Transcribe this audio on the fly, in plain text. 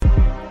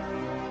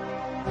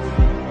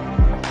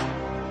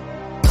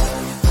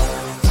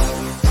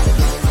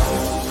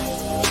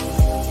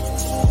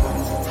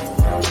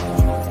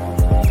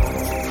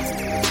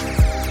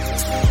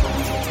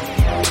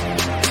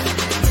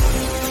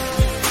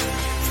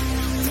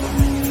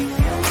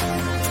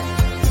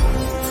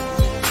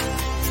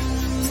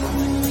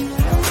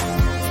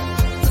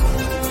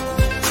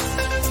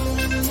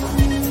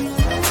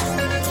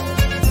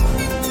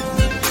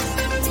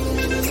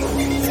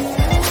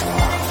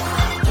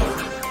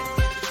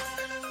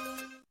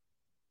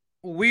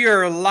We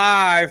are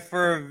live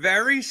for a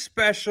very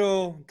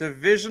special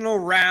divisional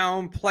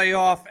round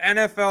playoff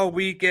NFL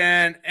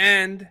weekend,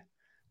 and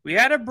we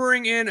had to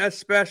bring in a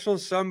special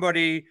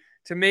somebody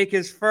to make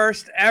his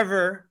first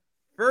ever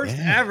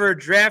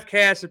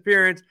DraftCast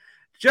appearance,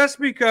 just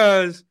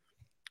because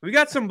we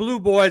got some blue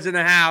boys in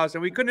the house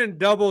and we couldn't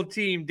double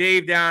team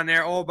Dave down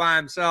there all by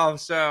himself.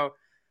 So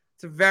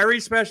it's a very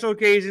special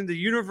occasion. The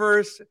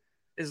universe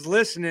is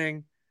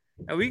listening,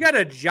 and we got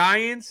a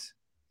Giants,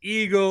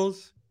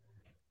 Eagles,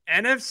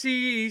 NFC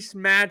East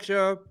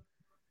matchup,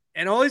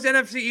 and all these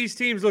NFC East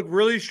teams look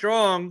really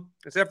strong,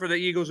 except for the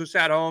Eagles, who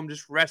sat home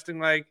just resting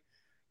like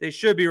they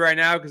should be right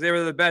now because they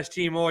were the best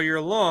team all year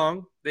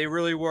long. They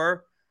really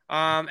were.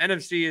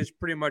 NFC is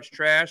pretty much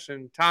trash,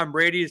 and Tom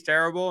Brady is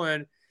terrible,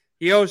 and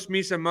he owes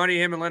me some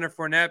money, him and Leonard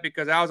Fournette,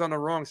 because I was on the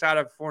wrong side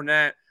of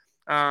Fournette.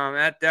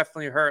 That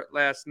definitely hurt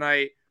last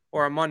night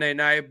or a Monday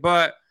night.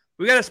 But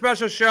we got a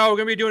special show. We're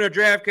going to be doing a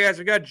draft cast.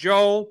 We got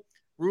Joel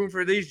rooting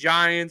for these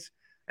Giants.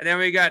 And then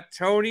we got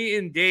Tony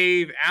and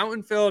Dave out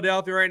in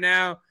Philadelphia right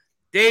now.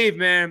 Dave,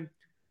 man,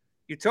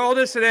 you told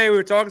us today we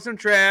were talking some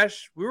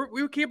trash. We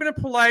were keeping it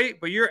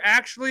polite, but you're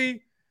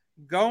actually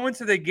going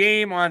to the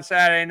game on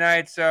Saturday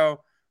night.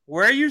 So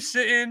where are you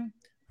sitting?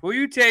 Who are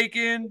you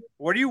taking?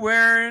 What are you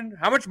wearing?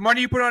 How much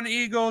money you put on the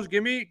Eagles?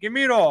 Give me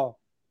it all.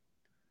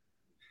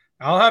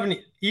 I'll have an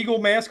Eagle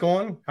mask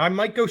on. I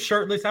might go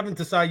shirtless. I haven't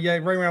decided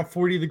yet. Right around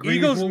 40 degrees.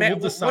 Eagles we'll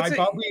decide.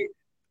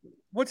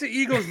 What's an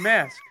Eagles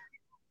mask?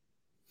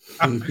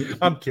 I'm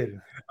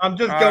kidding. I'm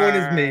just going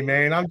as me,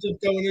 man. I'm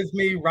just going as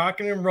me,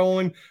 rocking and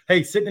rolling.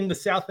 Hey, sitting in the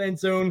south end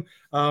zone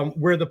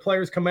where the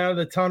players come out of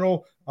the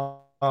tunnel,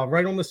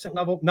 right on the second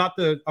level, not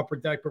the upper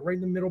deck, but right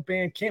in the middle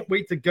band. Can't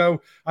wait to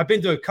go. I've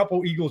been to a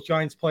couple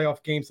Eagles-Giants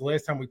playoff games. The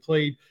last time we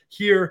played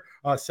here,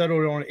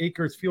 settled on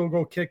Akers field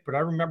goal kick, but I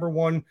remember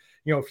one,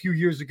 a few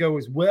years ago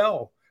as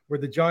well, where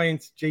the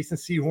Giants, Jason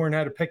Sehorn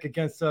had a pick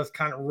against us,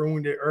 kind of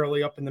ruined it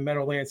early up in the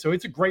Meadowlands. So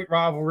it's a great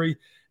rivalry.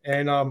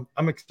 And I'm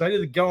excited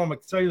to go. I'm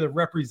excited to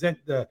represent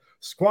the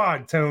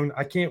squad, Tone.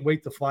 I can't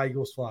wait to fly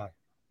Eagles fly.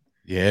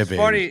 Yeah, it's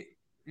baby. Funny.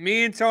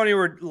 Me and Tony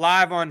were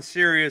live on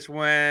Sirius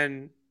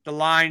when the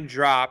line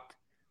dropped.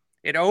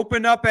 It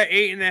opened up at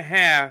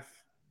 8.5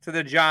 to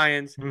the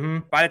Giants.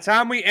 Mm-hmm. By the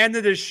time we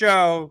ended the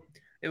show,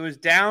 it was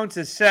down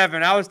to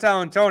 7. I was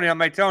telling Tony, I'm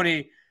like,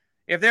 Tony,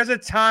 if there's a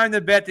time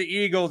to bet the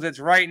Eagles, it's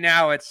right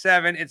now at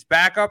 7. It's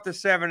back up to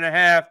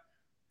 7.5.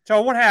 So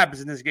what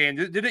happens in this game?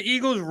 Did the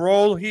Eagles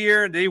roll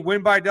here? Did they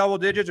win by double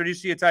digits, or do you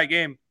see a tight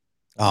game?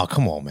 Oh,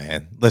 come on,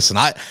 man. Listen,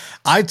 I'm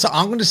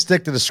going to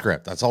stick to the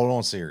script. That's all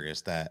on serious,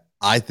 that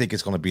I think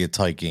it's going to be a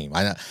tight game.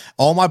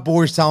 All my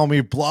boys telling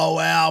me blow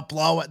out.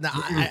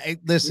 Now,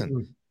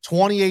 listen,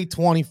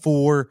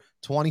 28-24,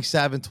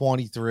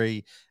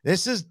 27-23.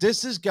 This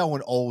is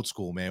going old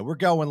school, man. We're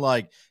going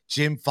like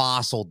Jim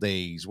Fossil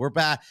days. We're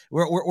back.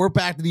 We're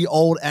back to the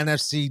old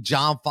NFC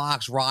John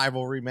Fox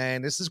rivalry,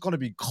 man. This is going to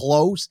be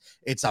close.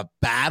 It's a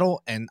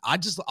battle, and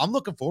I'm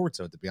looking forward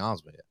to it, to be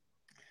honest with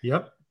you.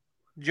 Yep.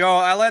 Joe,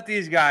 I let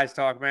these guys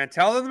talk, man.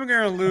 Tell them they're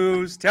going to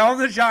lose. Tell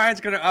them the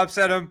Giants going to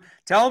upset them.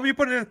 Tell them you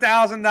put in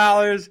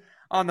 $1,000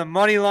 on the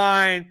money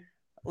line.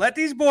 Let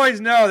these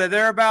boys know that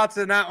they're about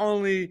to not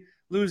only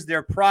lose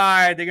their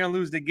pride, they're going to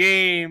lose the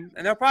game,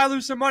 and they'll probably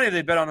lose some money if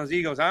they bet on those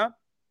Eagles, huh?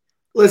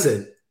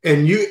 Listen,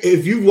 and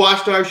if you've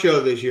watched our show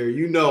this year,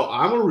 you know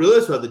I'm a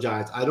realist about the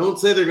Giants. I don't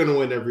say they're going to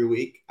win every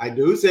week. I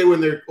do say when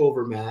they're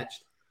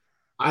overmatched.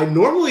 I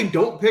normally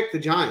don't pick the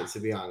Giants, to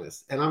be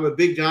honest, and I'm a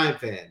big Giant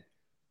fan.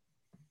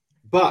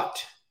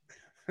 But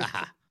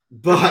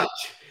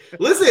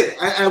listen,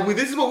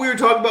 this is what we were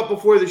talking about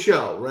before the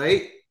show,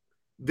 right?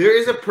 There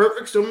is a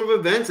perfect storm of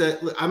events that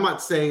I'm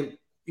not saying,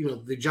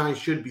 the Giants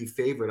should be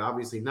favored,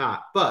 obviously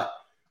not, but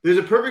there's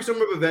a perfect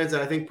storm of events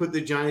that I think put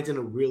the Giants in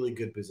a really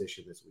good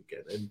position this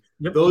weekend. And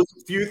Those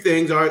few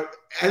things I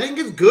think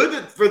it's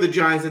good for the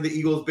Giants and the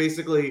Eagles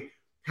basically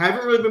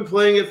haven't really been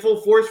playing at full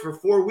force for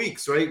 4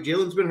 weeks, right?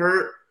 Jalen's been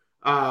hurt.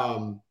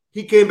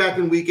 He came back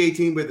in week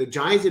 18, but the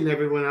Giants had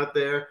never went out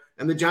there.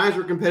 And the Giants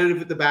were competitive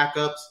with the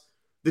backups.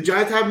 The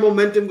Giants have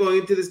momentum going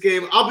into this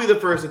game. I'll be the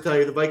first to tell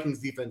you the Vikings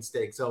defense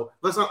stinks. So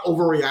let's not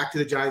overreact to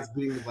the Giants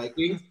beating the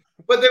Vikings.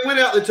 But they went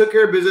out, they took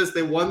care of business,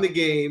 they won the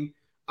game.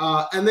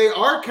 And they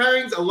are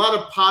carrying a lot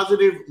of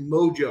positive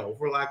mojo,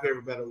 for lack of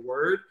a better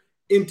word,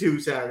 into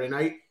Saturday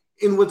night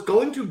in what's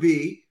going to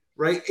be,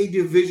 right, a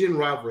division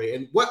rivalry.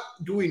 And what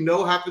do we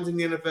know happens in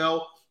the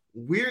NFL?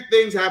 Weird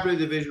things happen in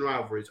division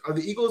rivalries. Are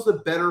the Eagles the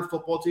better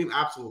football team?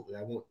 Absolutely.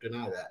 I won't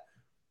deny that.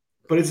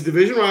 But it's a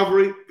division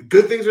rivalry.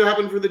 Good things are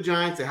happening for the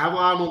Giants. They have a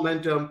lot of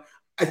momentum.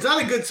 It's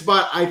not a good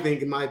spot, I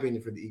think, in my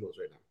opinion, for the Eagles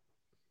right now.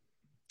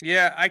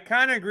 Yeah, I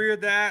kind of agree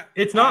with that.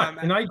 It's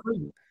not, and I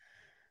agree.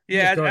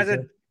 Yeah,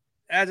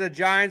 as a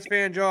Giants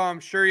fan, Joe,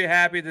 I'm sure you're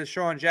happy that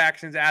Sean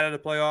Jackson's out of the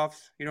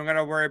playoffs. You don't got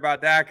to worry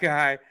about that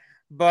guy.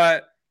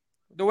 But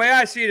the way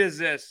I see it is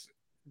this.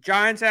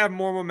 Giants have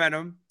more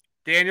momentum.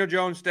 Daniel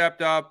Jones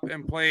stepped up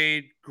and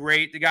played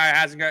great. The guy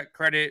hasn't got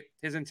credit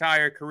his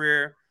entire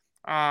career.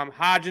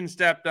 Hodgins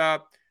stepped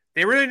up.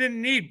 they really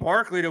didn't need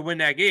Barkley to win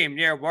that game.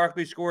 Yeah,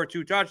 Barkley scored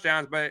 2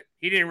 touchdowns, but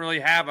he didn't really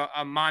have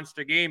a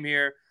monster game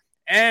here.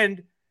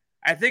 And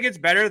I think it's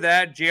better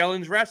that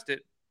Jalen's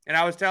rested. And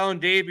I was telling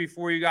Dave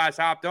before you guys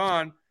hopped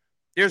on,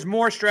 there's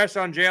more stress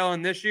on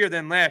Jalen this year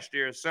than last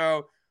year.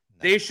 So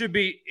they should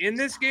be in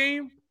this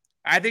game.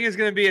 I think it's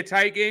going to be a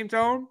tight game,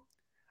 Tone.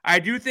 I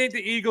do think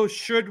the Eagles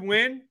should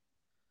win.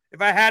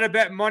 If I had to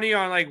bet money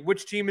on like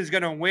which team is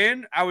going to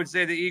win, I would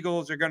say the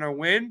Eagles are going to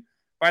win.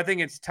 But I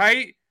think it's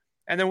tight.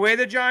 And the way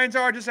the Giants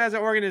are just as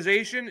an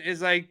organization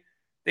is like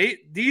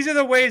these are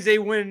the ways they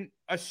win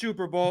a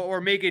Super Bowl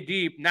or make it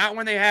deep. Not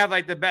when they have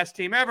like the best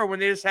team ever, when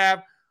they just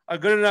have a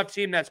good enough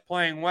team that's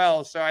playing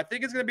well. So I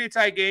think it's going to be a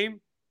tight game.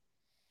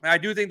 I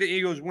do think the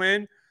Eagles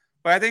win,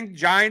 but I think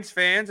Giants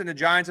fans and the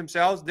Giants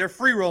themselves, they're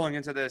free rolling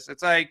into this.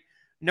 It's like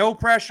no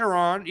pressure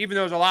on, even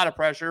though there's a lot of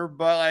pressure,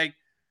 but like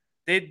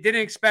they didn't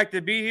expect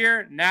to be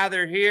here. Now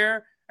they're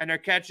here and they're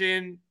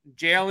catching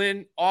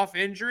Jalen off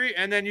injury.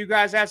 And then you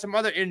guys have some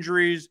other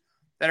injuries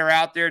that are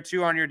out there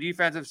too on your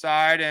defensive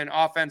side and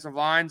offensive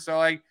line. So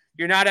like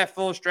you're not at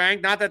full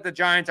strength. Not that the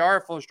Giants are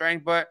at full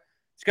strength, but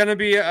it's going to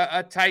be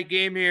a tight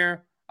game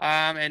here.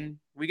 And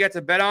we get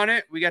to bet on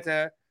it. We get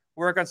to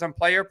work on some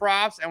player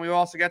props, and we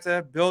also get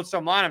to build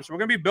some lineups. So we're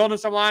going to be building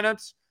some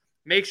lineups.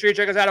 Make sure you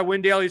check us out at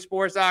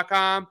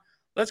WinDailySports.com.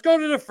 Let's go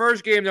to the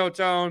first game, though,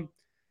 Tone.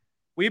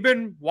 We've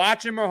been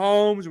watching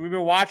Mahomes. We've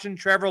been watching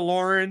Trevor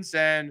Lawrence,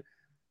 and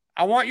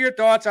I want your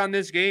thoughts on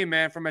this game,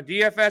 man, from a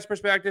DFS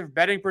perspective,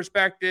 betting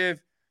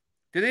perspective.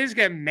 Did they just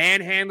get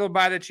manhandled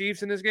by the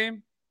Chiefs in this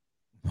game?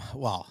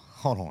 Well,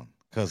 hold on.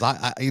 Because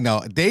I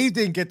Dave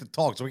didn't get to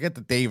talk, so we get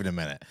to Dave in a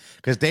minute.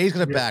 Because Dave's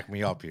gonna back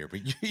me up here, but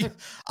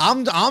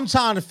I'm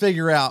trying to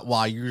figure out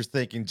why you're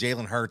thinking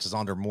Jalen Hurts is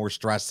under more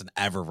stress than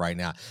ever right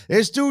now.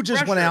 This dude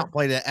just went out and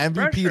played at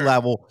MVP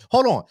level.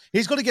 Hold on,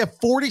 he's gonna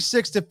get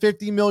 $46 to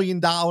 $50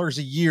 million a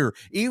year,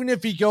 even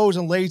if he goes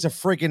and lays a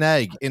freaking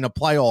egg in the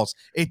playoffs.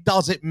 It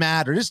doesn't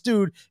matter. This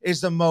dude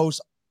is the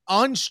most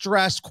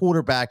unstressed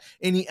quarterback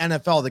in the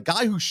NFL. The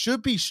guy who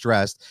should be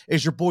stressed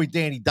is your boy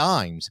Danny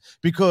Dimes,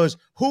 because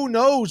who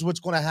knows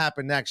what's going to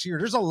happen next year.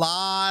 There's a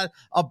lot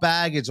of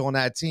baggage on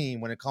that team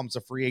when it comes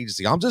to free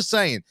agency. I'm just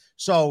saying.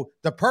 So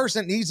the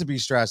person that needs to be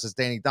stressed is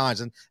Danny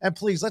Dimes. And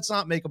please, let's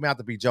not make him out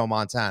to be Joe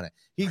Montana.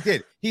 He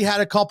did. He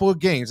had a couple of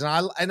games,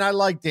 and I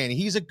like Danny.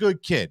 He's a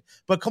good kid.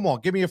 But come on,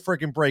 give me a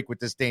freaking break with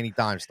this Danny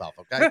Dimes stuff,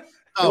 okay?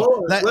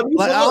 So,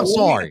 I'm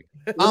sorry.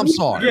 I'm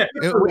sorry. Yeah,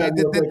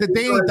 the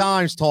Danny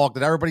Dimes talk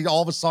that everybody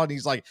all of a sudden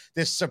he's like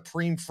this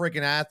supreme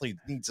freaking athlete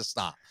needs to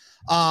stop.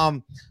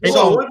 So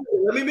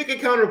let me make a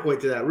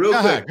counterpoint to that real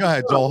quick. Go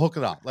ahead, Joel. Hook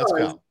it up. Let's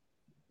go.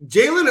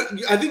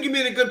 Jalen, I think you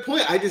made a good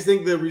point. I just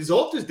think the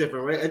result is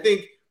different, right? I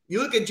think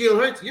you look at Jalen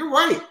Hurts, you're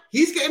right.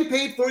 He's getting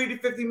paid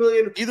 $40 to $50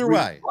 million either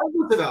way.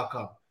 Regardless of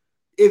outcome.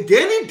 If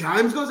Danny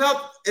Dimes goes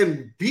out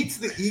and beats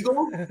the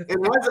Eagles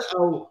and has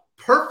a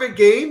perfect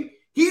game,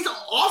 he's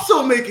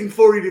also making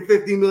 $40 to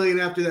 $50 million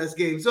after that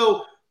game.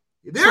 So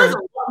there's a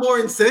lot more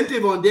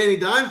incentive on Danny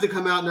Dimes to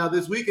come out now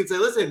this week and say,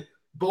 listen,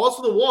 balls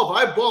to the wall.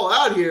 If I ball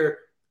out here,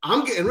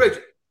 I'm getting rich.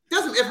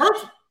 If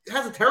Hurts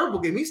has a terrible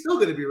game, he's still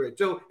going to be rich.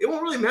 So it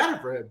won't really matter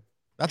for him.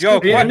 That's Joe.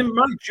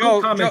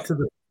 Comment to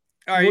the.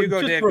 All right, you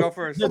go, Dave. Go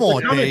first. Come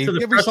on, Dave.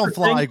 Give me some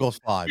fly Eagles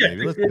fly,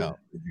 baby. Let's go.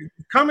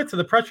 Comment to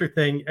the pressure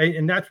thing,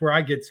 and that's where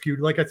I get skewed.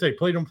 Like I say,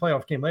 played in a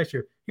playoff game last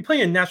year. He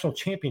played a national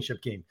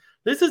championship game.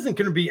 This isn't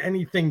going to be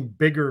anything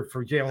bigger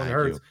for Jalen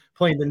Hurts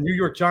playing the New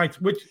York Giants,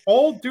 which,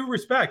 all due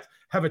respect,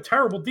 have a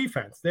terrible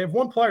defense. They have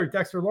one player,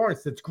 Dexter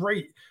Lawrence, that's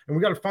great, and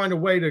we got to find a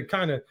way to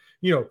kind of,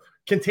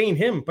 contain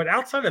him. But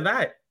outside of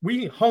that,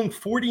 we hung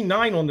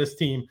 49 on this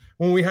team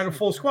when we had a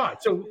full squad.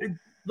 So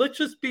let's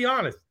just be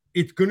honest.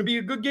 It's going to be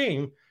a good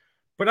game,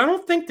 but I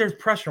don't think there's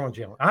pressure on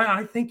Jalen.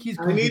 I think he's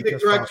going to need to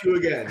correct you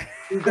again.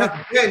 He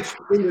got benched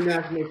in the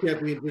national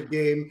championship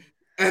game,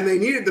 and they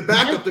needed the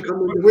backup to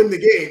come in to win the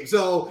game.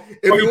 So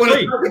if you want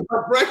to talk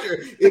about pressure,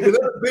 if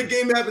another big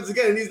game happens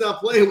again and he's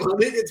not playing well,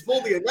 he gets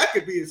pulled again. That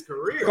could be his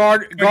career.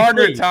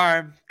 Gardner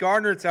time.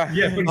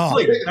 Yeah, but he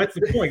played. That's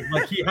the point.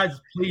 Like, he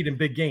has played in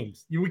big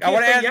games. I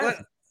want to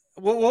ask.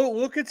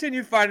 We'll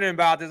continue fighing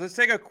about this. Let's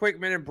take a quick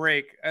minute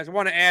break. I just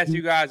want to ask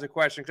you guys a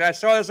question because I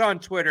saw this on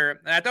Twitter,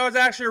 and I thought it was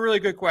actually a really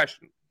good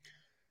question.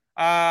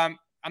 I'm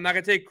not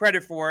going to take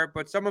credit for it,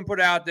 but someone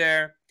put out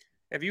there,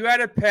 if you had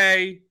to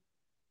pay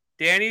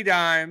Danny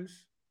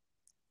Dimes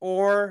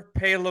or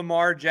pay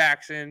Lamar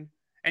Jackson,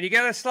 and you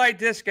get a slight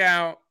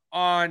discount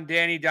on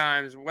Danny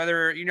Dimes,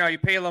 whether, you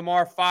pay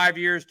Lamar 5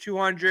 years,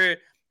 $200,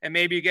 and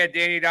maybe you get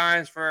Danny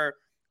Dimes for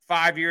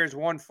 5 years,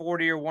 $140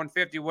 or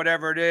 $150,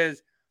 whatever it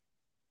is.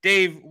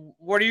 Dave,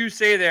 what do you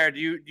say there? Do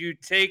you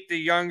take the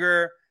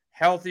younger,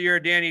 healthier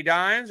Danny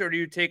Dimes, or do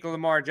you take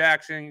Lamar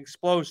Jackson,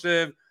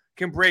 explosive,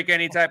 can break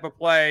any type of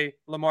play,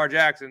 Lamar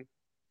Jackson?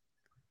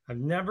 I've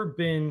never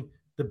been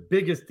the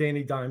biggest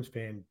Danny Dimes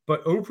fan,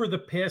 but over the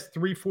past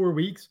 3-4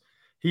 weeks,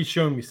 he's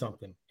shown me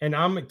something. And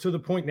I'm to the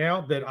point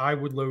now that I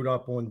would load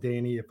up on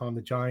Danny if I'm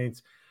the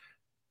Giants.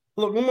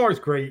 Look, Lamar's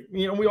great.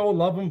 We all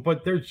love him,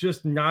 but there's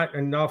just not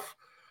enough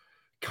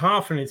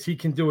confidence he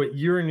can do it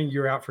year in and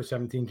year out for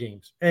 17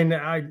 games. And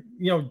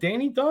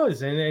Danny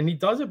does, and he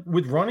does it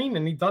with running,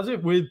 and he does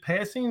it with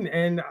passing.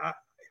 And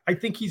I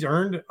think he's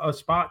earned a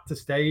spot to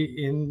stay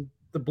in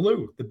the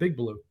big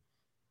blue.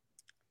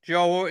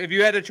 Joe, if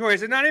you had the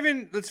choice, and not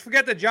even, let's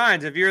forget the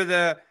Giants. If you're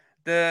the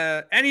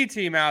any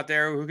team out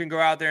there who can go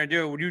out there and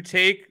do it, would you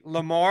take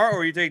Lamar or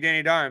would you take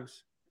Danny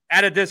Dimes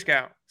at a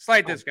discount,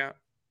 slight discount?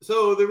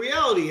 So the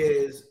reality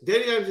is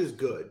Danny Dimes is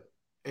good,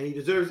 and he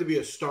deserves to be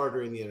a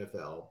starter in the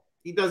NFL.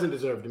 He doesn't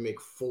deserve to make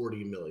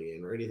 $40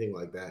 million or anything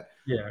like that.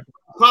 Yeah.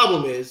 The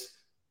problem is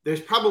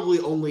there's probably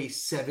only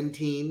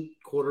 17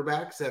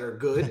 quarterbacks that are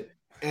good,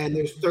 and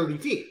there's 30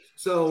 teams.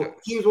 So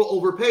teams will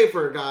overpay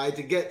for a guy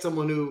to get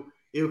someone who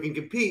can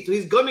compete. So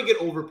he's going to get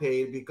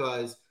overpaid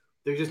because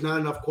there's just not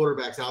enough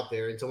quarterbacks out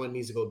there, and someone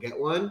needs to go get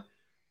one.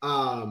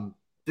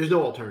 There's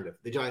no alternative.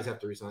 The Giants have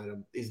to resign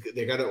him.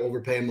 They got to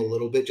overpay him a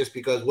little bit just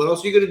because what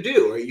else are you going to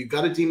do? Right? You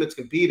got a team that's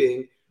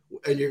competing,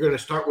 and you're going to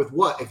start with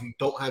what if you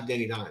don't have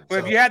Danny Dimes? But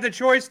if you had the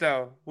choice,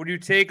 though, would you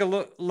take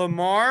a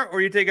Lamar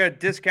or you take a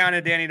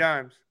discounted Danny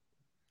Dimes?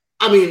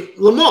 I mean,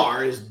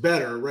 Lamar is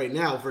better right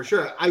now for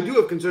sure. I do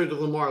have concerns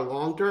with Lamar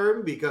long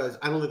term because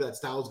I don't think that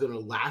style is going to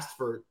last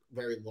for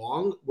very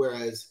long.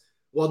 Whereas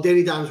while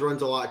Danny Dimes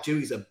runs a lot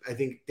too, I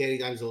think Danny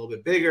Dimes is a little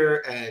bit bigger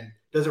and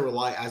doesn't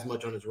rely as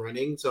much on his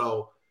running.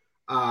 So,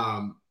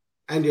 and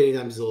Danny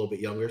Dimes is a little bit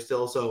younger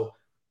still. So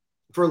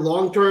for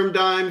long-term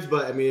Dimes,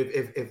 but I mean,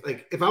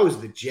 if I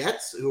was the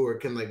Jets who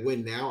can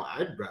win now,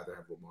 I'd rather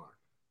have Lamar.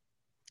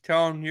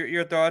 Tone,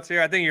 your thoughts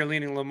here? I think you're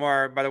leaning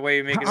Lamar by the way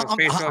you're making those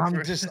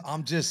face.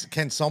 I'm just.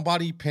 Can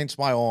somebody pinch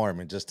my arm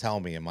and just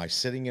tell me? Am I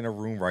sitting in a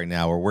room right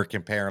now where we're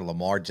comparing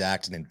Lamar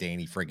Jackson and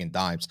Danny friggin'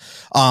 Dimes?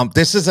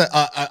 This is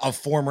a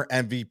former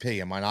MVP.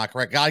 Am I not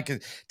correct? Guy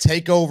could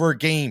take over a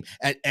game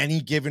at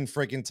any given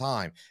friggin'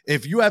 time.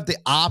 If you have the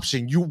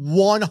option, you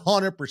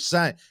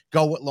 100%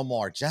 go with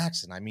Lamar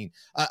Jackson. I mean,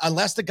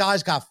 unless the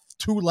guy's got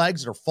two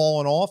legs that are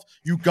falling off,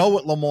 you go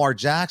with Lamar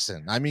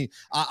Jackson. I mean,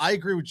 I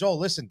agree with Joel.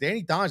 Listen,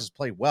 Danny Dimes has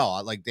played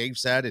well, like Dave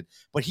said,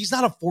 but he's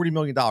not a $40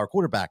 million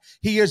quarterback.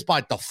 He is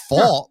by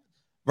default,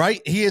 right?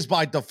 He is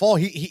by default.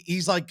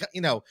 He's like,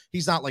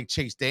 he's not like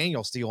Chase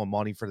Daniel stealing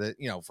money for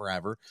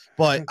forever.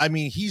 But I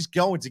mean, he's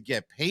going to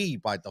get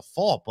paid by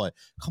default. But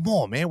come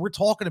on, man, we're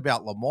talking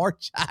about Lamar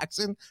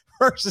Jackson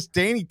versus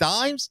Danny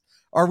Dimes.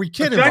 Are we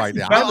kidding right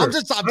now? I don't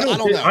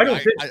know.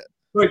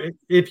 But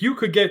if you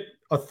could get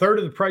a third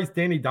of the price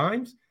Danny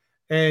Dimes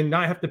and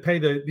not have to pay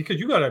because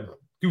you got to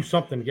do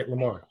something to get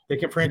Lamar. They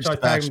can franchise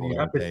tag him. You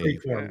have to pay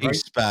for him. Right?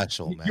 He's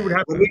special, man. You would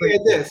have to Let me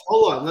add this.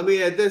 Hold on. Let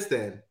me add this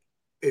then.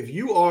 If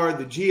you are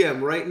the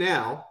GM right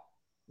now,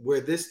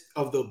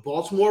 of the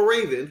Baltimore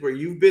Ravens, where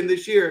you've been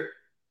this year,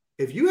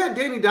 if you had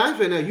Danny Dimes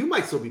right now, you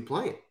might still be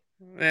playing.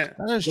 Yeah,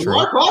 that is true.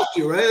 Lamar cost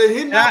you, right?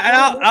 And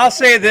I'll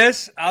say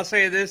this. I'll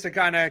say this to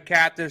kind of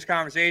cap this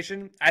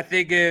conversation. I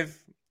think and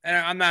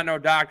I'm not no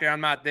doctor,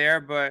 I'm not there,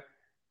 but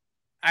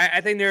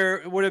I think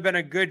there would have been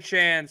a good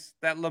chance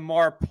that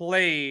Lamar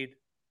played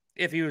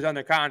if he was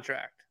under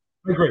contract.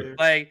 I agree.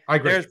 I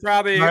agree. There's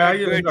probably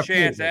a good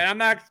chance. And I'm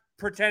not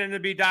pretending to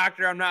be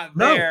doctor. I'm not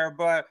there,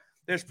 but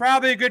there's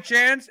probably a good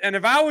chance. And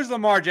if I was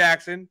Lamar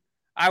Jackson,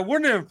 I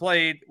wouldn't have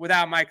played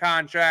without my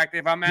contract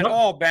if I'm at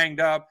all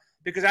banged up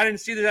because I didn't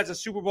see that as a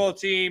Super Bowl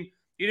team.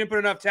 You didn't put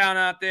enough talent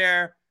out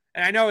there.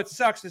 And I know it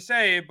sucks to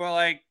say,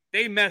 but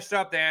they messed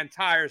up the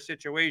entire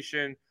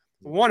situation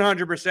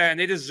 100%.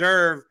 They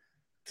deserve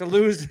to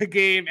lose the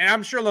game. And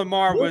I'm sure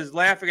Lamar was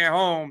laughing at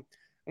home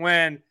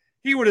when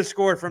he would have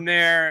scored from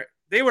there.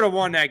 They would have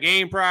won that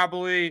game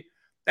probably.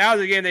 That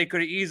was a game they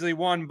could have easily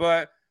won.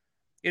 But,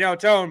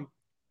 Tone,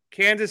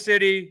 Kansas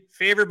City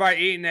favored by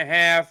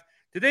 8.5.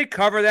 Did they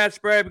cover that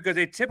spread? Because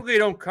they typically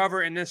don't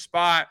cover in this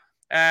spot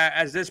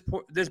as this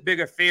big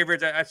of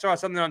favorites. I saw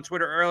something on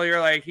Twitter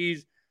earlier.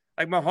 He's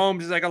like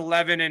Mahomes is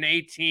 11 and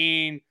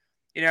 18,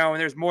 and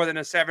there's more than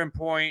a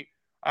 7-point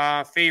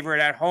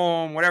favorite at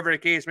home, whatever the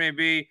case may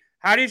be.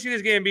 How do you see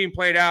this game being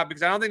played out?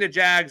 Because I don't think the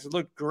Jags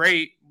looked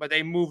great, but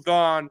they moved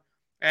on.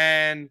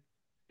 And,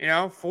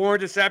 4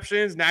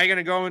 interceptions. Now you're going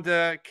to go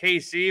into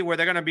KC where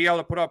they're going to be able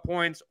to put up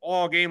points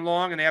all game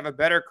long, and they have a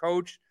better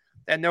coach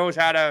that knows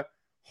how to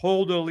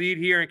hold a lead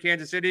here in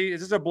Kansas City.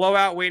 Is this a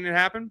blowout waiting to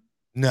happen?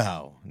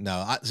 No.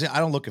 I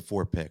don't look at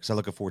 4 picks. I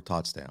look at 4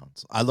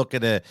 touchdowns. I look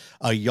at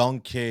a young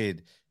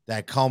kid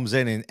that comes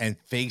in and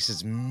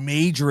faces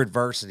major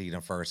adversity in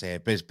the first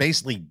half, but it's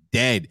basically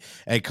dead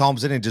and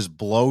comes in and just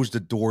blows the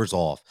doors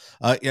off.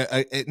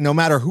 No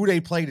matter who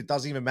they played, it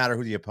doesn't even matter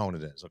who the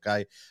opponent is,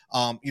 okay?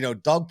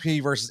 Doug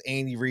P versus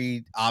Andy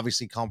Reid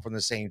obviously come from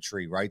the same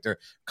tree, right? They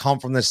come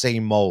from the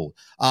same mold.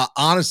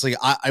 Honestly,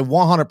 I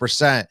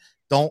 100%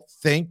 don't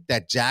think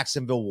that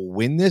Jacksonville will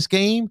win this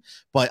game,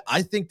 but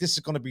I think this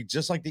is going to be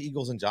just like the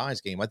Eagles and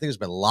Giants game. I think it's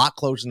been a lot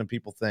closer than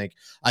people think.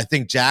 I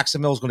think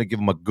Jacksonville is going to give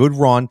them a good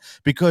run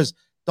because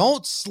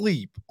don't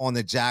sleep on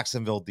the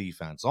Jacksonville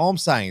defense. All I'm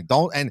saying,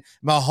 don't. And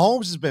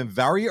Mahomes has been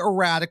very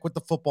erratic with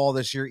the football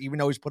this year, even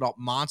though he's put up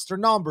monster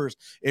numbers.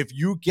 If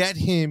you get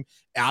him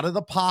out of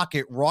the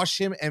pocket, rush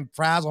him, and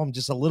frazzle him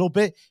just a little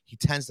bit, he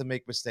tends to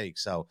make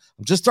mistakes. So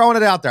I'm just throwing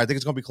it out there. I think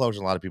it's going to be closer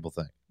than a lot of people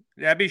think.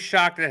 Yeah, I'd be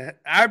shocked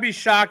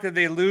if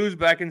they lose,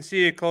 but I can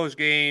see a close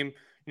game.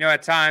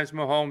 At times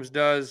Mahomes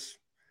does.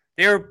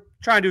 They're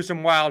trying to do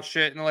some wild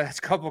shit in the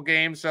last couple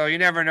games, so you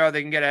never know.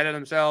 They can get ahead of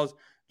themselves.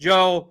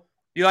 Joe,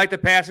 you like the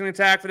passing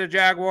attack for the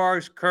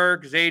Jaguars?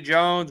 Kirk, Zay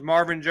Jones,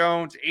 Marvin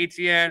Jones,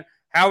 ATN.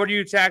 How would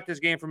you attack this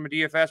game from a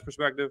DFS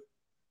perspective?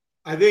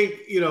 I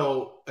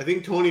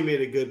think Tony made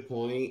a good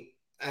point.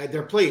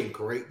 They're playing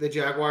great, the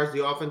Jaguars,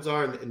 the offense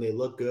are, and they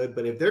look good.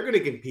 But if they're going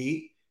to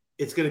compete,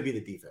 it's going to be the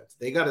defense.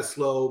 They got to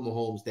slow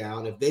Mahomes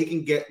down. If they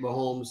can get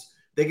Mahomes,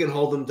 they can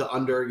hold them to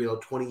under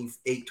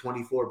 28,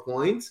 24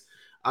 points.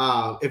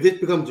 If this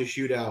becomes a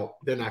shootout,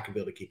 they're not going to be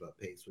able to keep up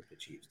pace with the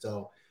Chiefs.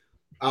 So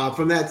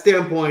from that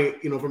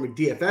standpoint, from a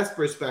DFS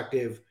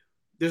perspective,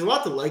 there's a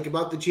lot to like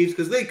about the Chiefs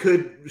because they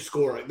could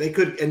score. They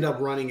could end up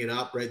running it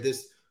up, right?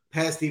 This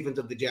pass defense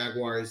of the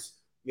Jaguars,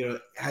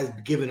 has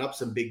given up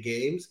some big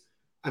games.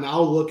 And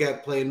I'll look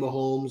at playing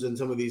Mahomes and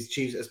some of these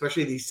Chiefs,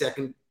 especially these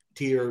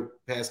second-tier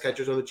pass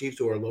catchers on the Chiefs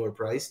who are lower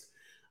priced.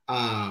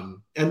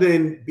 And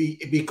then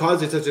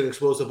because it's such an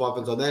explosive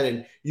offense on that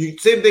end,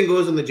 same thing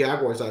goes on the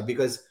Jaguar side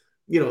because,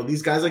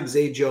 these guys like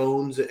Zay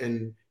Jones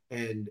and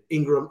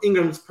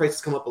Ingram's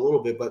prices come up a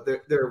little bit, but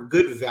they're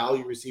good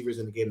value receivers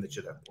in the game that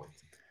should have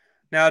points.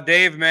 Now,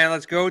 Dave, man,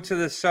 let's go to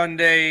the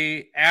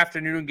Sunday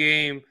afternoon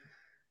game.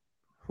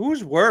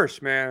 Who's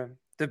worse, man?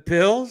 The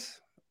Bills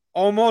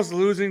almost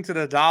losing to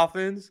the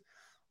Dolphins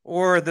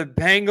or the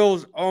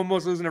Bengals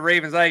almost losing to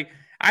Ravens? Like,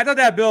 I thought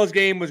that Bills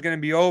game was going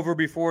to be over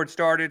before it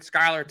started.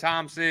 Skylar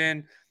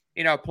Thompson,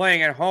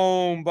 playing at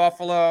home,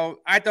 Buffalo.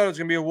 I thought it was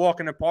going to be a walk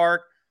in the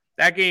park.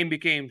 That game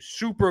became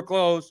super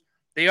close.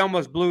 They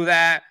almost blew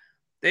that.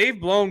 They've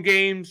blown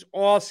games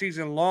all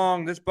season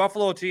long. This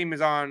Buffalo team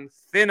is on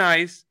thin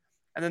ice.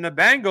 And then the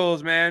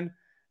Bengals, man,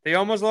 they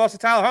almost lost to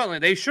Tyler Huntley.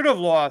 They should have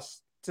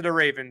lost to the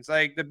Ravens.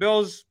 Like, the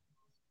Bills,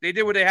 they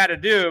did what they had to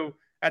do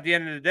at the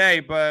end of the day,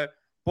 but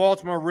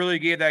Baltimore really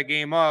gave that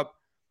game up.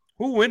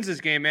 Who wins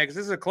this game, man? Because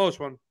this is a close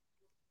one.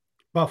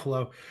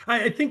 Buffalo.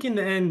 I think in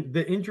the end,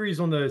 the injuries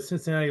on the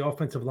Cincinnati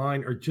offensive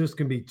line are just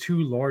going to be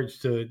too large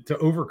to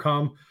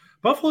overcome.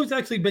 Buffalo's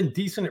actually been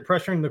decent at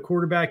pressuring the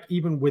quarterback,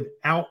 even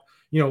without,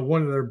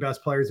 one of their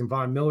best players in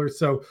Von Miller.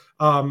 So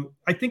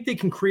I think they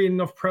can create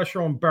enough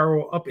pressure on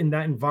Burrow up in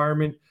that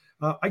environment.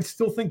 I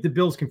still think the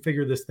Bills can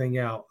figure this thing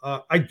out.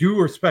 I do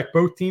respect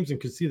both teams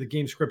and can see the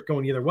game script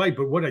going either way.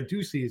 But what I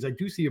do see is a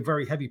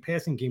very heavy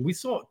passing game. We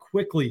saw it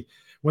quickly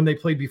when they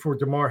played before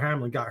Damar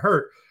Hamlin got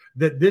hurt,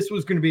 that this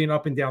was going to be an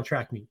up and down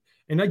track meet.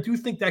 And I do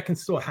think that can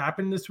still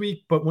happen this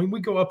week. But when we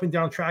go up and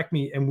down track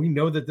meet and we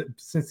know that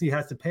since he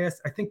has to pass,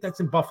 I think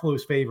that's in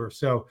Buffalo's favor.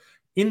 So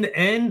in the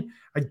end,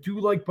 I do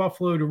like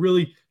Buffalo to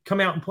really come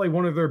out and play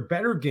one of their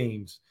better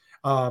games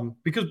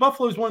because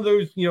Buffalo is one of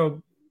those,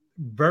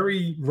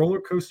 very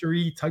roller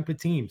coaster-y type of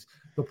teams.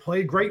 They'll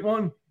play a great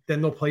one,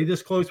 then they'll play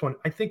this close one.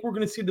 I think we're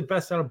going to see the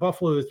best out of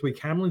Buffalo this week.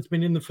 Hamlin's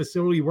been in the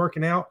facility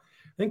working out.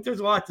 I think there's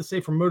a lot to say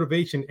for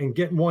motivation and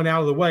getting one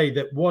out of the way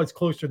that was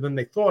closer than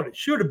they thought it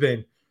should have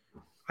been.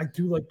 I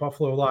do like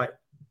Buffalo a lot.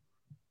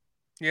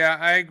 Yeah,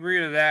 I agree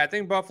to that. I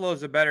think Buffalo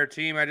is a better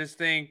team. I just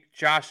think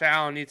Josh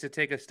Allen needs to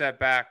take a step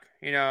back,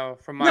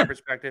 from my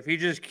perspective. He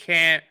just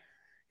can't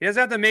 – he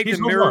doesn't have to make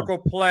the miracle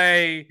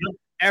play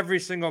every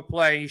single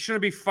play. He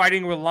shouldn't be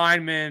fighting with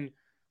linemen.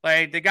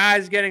 Like, the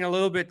guy's getting a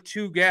little bit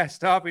too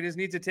gassed up. He just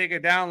needs to take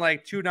it down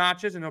like 2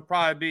 notches, and he'll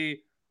probably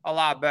be a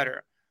lot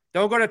better.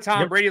 Don't go to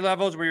Tom Brady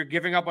levels where you're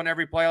giving up on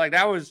every play. Like,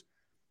 that was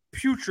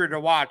putrid to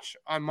watch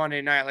on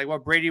Monday night. Like,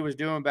 what Brady was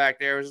doing back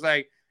there. It was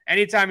like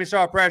anytime he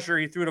saw pressure,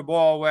 he threw the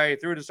ball away,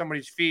 threw it to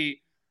somebody's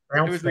feet.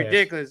 It was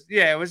ridiculous.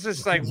 Yeah, it was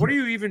just like, what are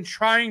you even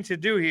trying to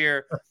do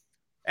here?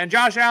 And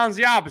Josh Allen's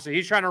the opposite.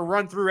 He's trying to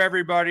run through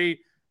everybody,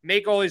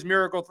 make all these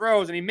miracle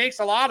throws, and he makes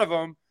a lot of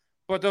them,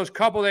 but those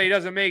couple that he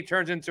doesn't make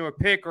turns into a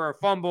pick or a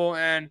fumble,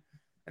 and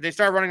if they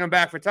start running them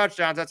back for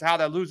touchdowns, that's how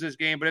they lose this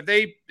game. But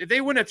if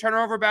they win a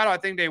turnover battle, I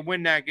think they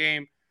win that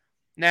game.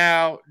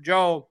 Now,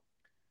 Joe,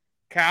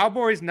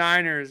 Cowboys,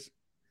 Niners,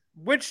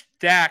 which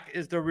Dak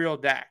is the real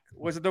Dak?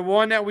 Was it the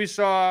one that we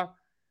saw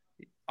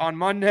on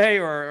Monday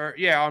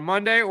on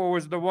Monday, or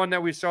was it the one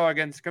that we saw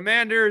against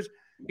Commanders?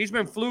 He's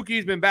been fluky.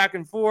 He's been back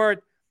and forth.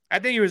 I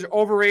think he was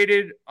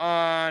overrated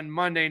on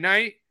Monday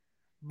night,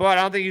 but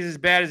I don't think he's as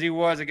bad as he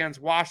was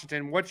against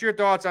Washington. What's your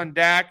thoughts on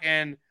Dak,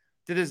 and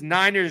did this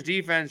Niners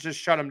defense just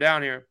shut him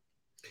down here?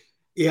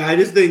 Yeah, I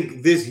just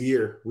think this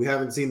year we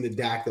haven't seen the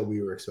Dak that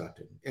we were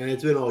expecting, and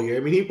it's been all year. I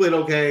mean, he played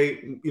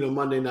okay,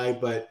 Monday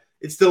night, but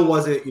it still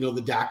wasn't,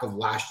 the Dak of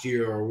last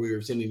year or we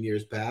were seeing in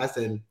years past,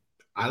 and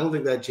I don't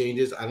think that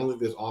changes. I don't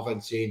think this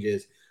offense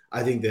changes.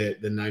 I think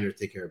that the Niners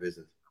take care of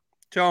business.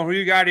 John, who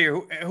you got here?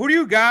 Who do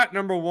you got,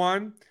 number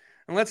one?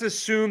 And let's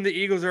assume the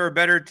Eagles are a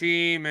better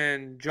team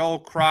and Joel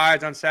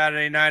cries on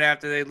Saturday night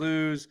after they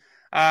lose.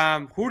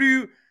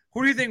 Who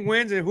Who do you think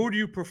wins, and who do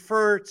you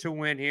prefer to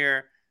win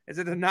here? Is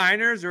it the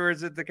Niners or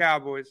is it the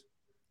Cowboys?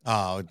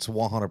 Oh, it's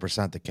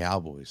 100% the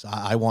Cowboys.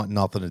 I want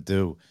nothing to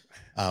do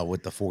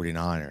with the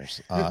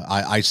 49ers.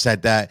 I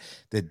said that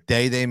the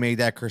day they made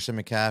that Christian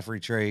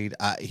McCaffrey trade.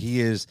 He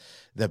is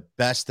the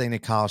best thing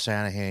that Kyle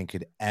Shanahan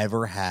could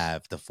ever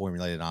have to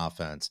formulate an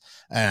offense,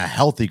 and a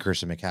healthy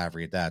Christian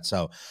McCaffrey at that.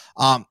 So,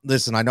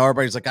 listen, I know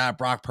everybody's like,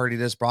 Brock Purdy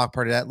this, Brock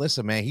Purdy that.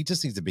 Listen, man, he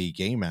just needs to be a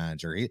game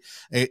manager.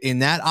 In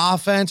that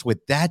offense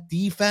with that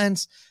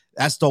defense,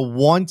 that's the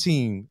one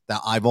team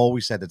that I've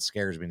always said that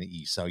scares me in the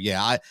East. So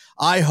yeah,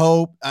 I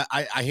hope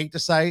I hate to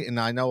say it, and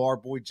I know our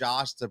boy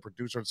Josh, the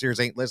producer of the series,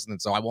 ain't listening,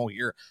 so I won't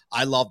hear.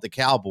 I love the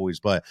Cowboys,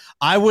 but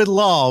I would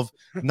love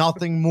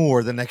nothing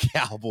more than the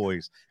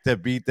Cowboys to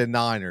beat the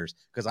Niners,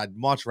 because I'd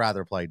much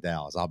rather play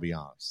Dallas. I'll be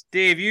honest.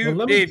 Dave, you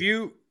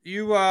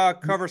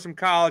cover some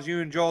college.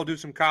 You and Joel do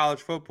some college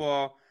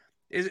football.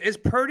 Is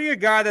Purdy a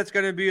guy that's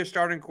going to be a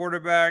starting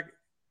quarterback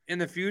in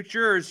the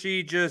future, or is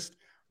he just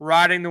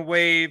riding the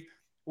wave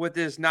with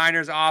this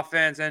Niners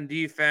offense and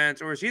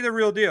defense, or is he the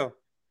real deal?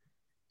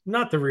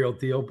 Not the real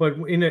deal, but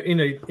in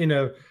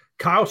a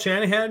Kyle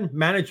Shanahan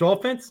managed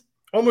offense,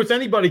 almost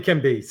anybody can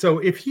be. So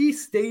if he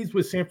stays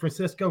with San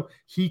Francisco,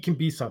 he can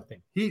be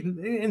something.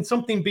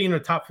 Something being a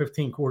top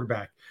 15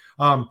 quarterback.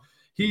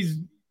 He's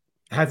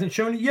hasn't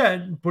shown it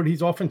yet, but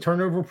he's often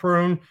turnover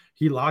prone.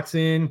 He locks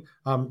in.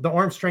 The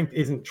arm strength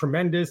isn't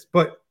tremendous,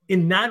 but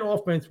in that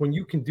offense, when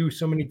you can do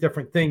so many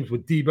different things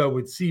with Debo,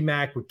 with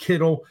C-Mac, with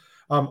Kittle,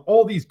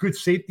 all these good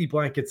safety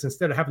blankets,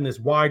 instead of having this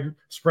wide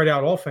spread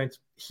out offense,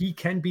 he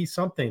can be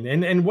something.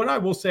 And what I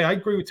will say, I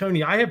agree with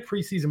Tony. I have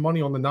preseason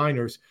money on the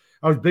Niners.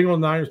 I was big on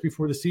the Niners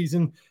before the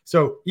season.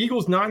 So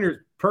Eagles, Niners,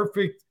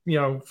 perfect,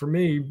 for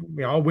me,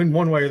 I'll win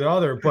one way or the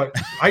other, but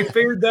I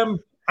feared them.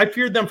 I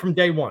feared them from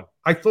day one.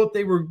 I thought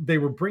they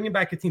were bringing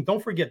back a team.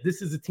 Don't forget,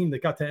 this is a team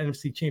that got the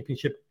NFC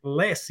Championship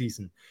last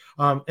season,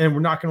 and we're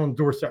knocking on the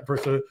doorstep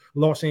versus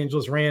Los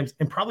Angeles Rams,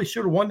 and probably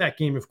should have won that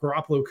game if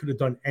Garoppolo could have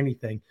done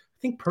anything. I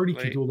think Purdy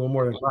can do a little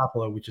more than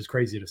Garoppolo, which is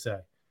crazy to say.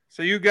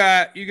 So you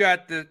got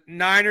the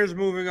Niners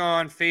moving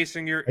on,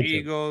 facing your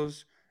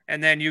Eagles,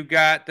 and then you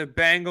got the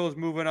Bengals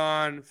moving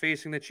on,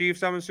 facing the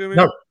Chiefs, I'm assuming?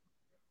 No,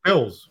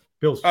 Bills.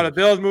 Oh, the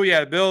Bills move,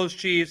 yeah, the Bills,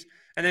 Chiefs.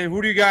 And then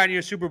who do you got in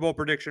your Super Bowl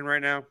prediction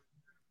right now?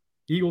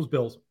 Eagles,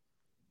 Bills.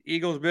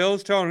 Eagles,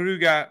 Bills. Tone, who do you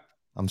got?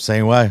 I'm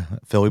same way.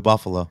 Philly,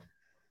 Buffalo.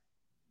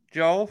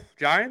 Joel,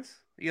 Giants?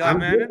 Eli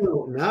Manning?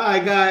 No, I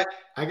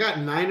got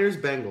Niners,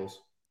 Bengals.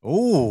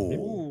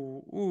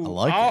 Ooh. I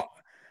like it.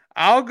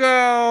 I'll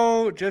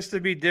go, just to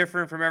be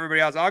different from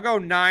everybody else, I'll go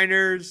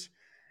Niners,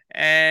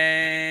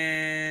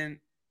 and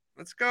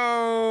let's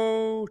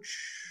go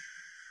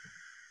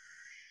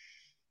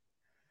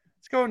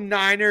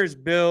Niners,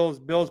 Bills.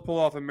 Bills pull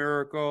off a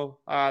miracle.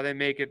 They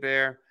make it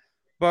there.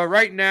 But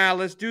right now,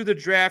 let's do the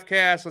draft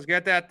cast. Let's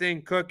get that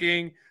thing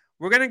cooking.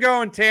 We're going to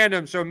go in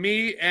tandem. So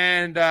me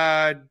and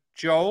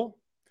Joel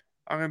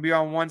are going to be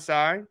on one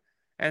side.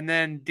 And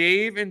then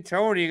Dave and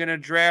Tony are going to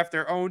draft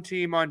their own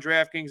team on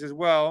DraftKings as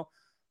well.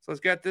 So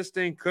let's get this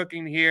thing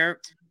cooking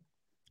here.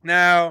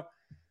 Now,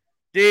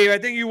 Dave, I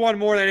think you won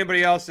more than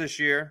anybody else this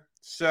year.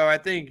 So I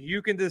think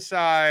you can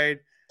decide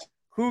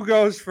who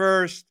goes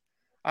first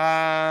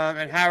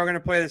and how we're going to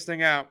play this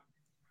thing out.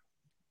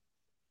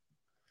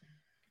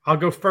 I'll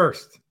go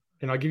first,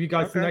 and I'll give you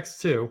guys the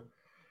next two.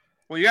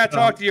 Well, you got to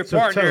talk to your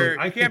partner.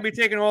 You can't be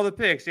taking all the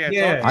picks. Yeah,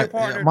 talk to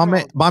your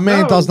partner. My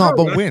man does not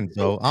but win,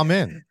 so I'm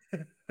in.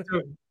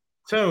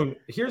 Tone,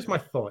 here's my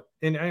thought.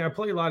 And I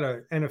play a lot of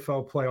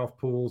NFL playoff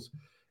pools,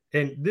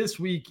 and this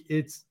week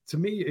it's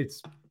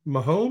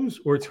Mahomes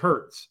or it's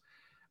Hurts.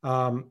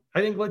 I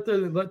think let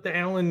the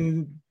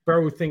Allen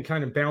Burrow thing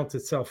kind of balance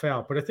itself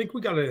out, but I think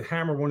we got to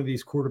hammer one of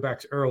these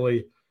quarterbacks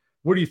early.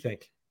 What do you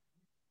think?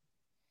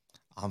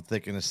 I'm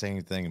thinking the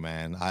same thing,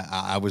 man.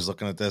 I was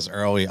looking at this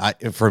early.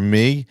 For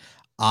me,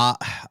 I'll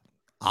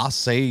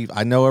save.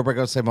 I know everybody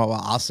gonna say,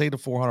 I'll save the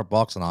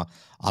 $400 and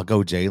I'll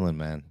go Jalen,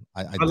 man.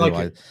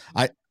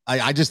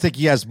 I just think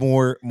he has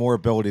more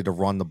ability to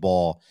run the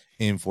ball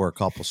in for a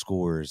couple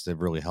scores that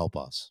really help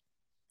us.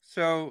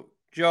 So,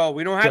 Joe,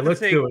 we don't have to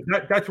take. Do it.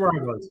 That's where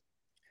I was.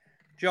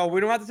 Joe,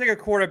 we don't have to take a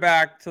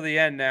quarterback till the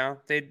end now.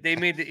 They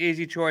made the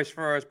easy choice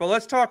for us. But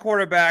let's talk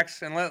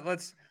quarterbacks, and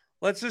let's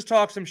just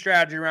talk some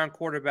strategy around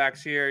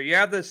quarterbacks here. You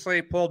have the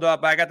slate pulled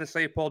up. I got the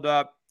slate pulled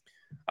up.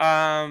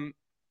 How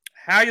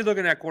are you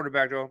looking at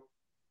quarterback, Joe?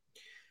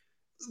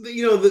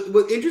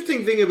 The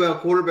interesting thing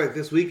about quarterback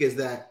this week is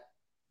that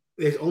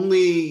there's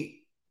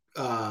only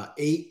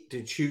 8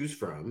 to choose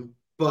from,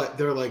 but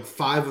they're like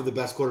 5 of the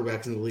best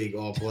quarterbacks in the league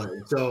all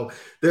playing. So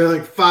they're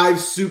like 5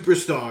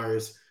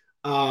 superstars.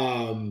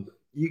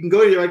 You can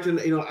go in a direction.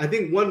 I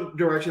think one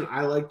direction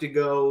I like to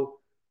go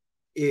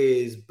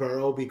is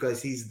Burrow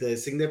because he's the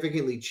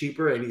significantly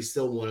cheaper and he's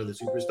still one of the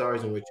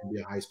superstars in which would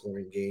be a high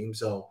scoring game.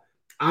 So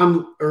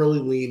I'm early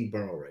lean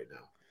Burrow right now.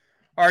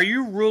 Are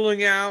you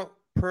ruling out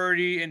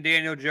Purdy and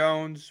Daniel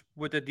Jones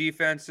with the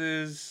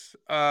defenses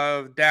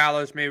of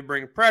Dallas maybe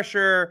bring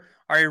pressure?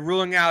 Are you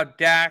ruling out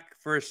Dak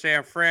for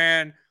San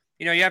Fran?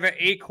 you know, you have an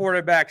 8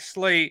 quarterback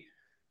slate.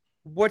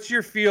 What's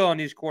your feel on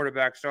these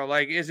quarterbacks? So,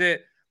 like, is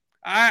it?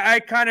 I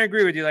kind of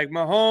agree with you. Like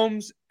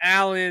Mahomes,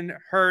 Allen,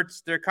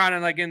 Hurts, they're kind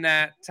of like in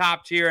that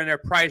top tier, and they're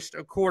priced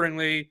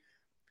accordingly.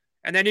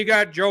 And then you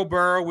got Joe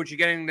Burrow, which you're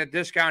getting the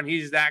discount.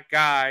 He's that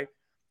guy.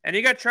 And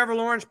you got Trevor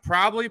Lawrence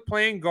probably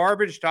playing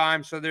garbage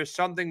time, so there's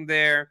something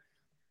there.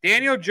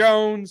 Daniel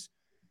Jones,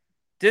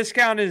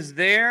 discount is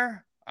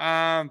there,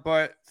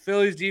 but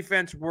Philly's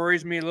defense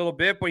worries me a little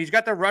bit. But he's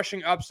got the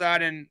rushing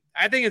upside, and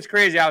I think it's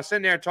crazy. I was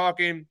sitting there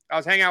talking. I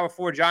was hanging out with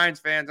 4 Giants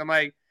fans. I'm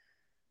like,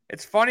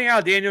 it's funny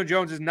how Daniel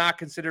Jones is not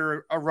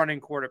considered a running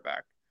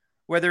quarterback.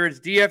 Whether it's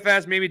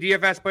DFS, maybe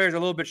DFS players are a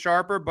little bit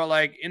sharper, but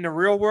like in the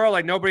real world,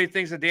 like nobody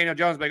thinks that Daniel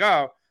Jones is like,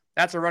 oh,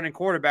 that's a running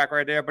quarterback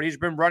right there. But he's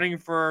been running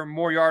for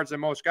more yards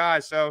than most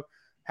guys. So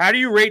how do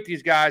you rate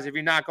these guys if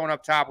you're not going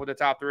up top with the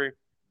top 3?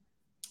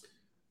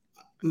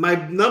 My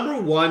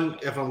number one,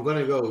 if I'm going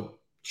to go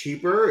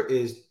cheaper,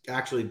 is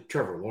actually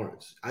Trevor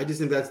Lawrence. I just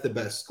think that's the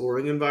best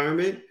scoring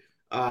environment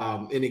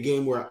in a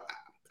game where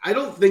I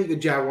don't think the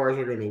Jaguars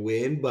are going to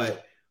win,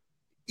 but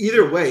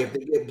either way, if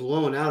they get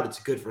blown out, it's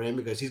good for him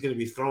because he's going to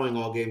be throwing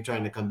all game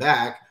trying to come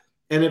back.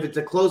 And if it's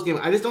a close game,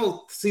 I just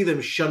don't see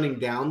them shutting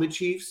down the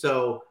Chiefs.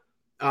 So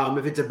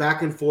if it's a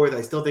back and forth,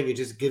 I still think it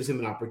just gives him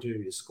an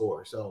opportunity to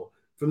score. So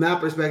from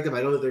that perspective, I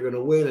don't think they're going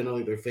to win. I don't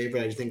think they're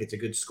favored. I just think it's a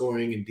good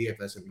scoring and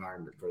DFS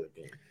environment for the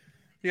game.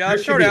 Yeah, I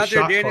showed out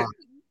there,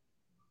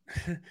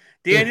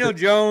 Daniel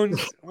Jones.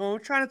 Well, we're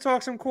trying to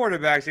talk some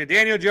quarterbacks here.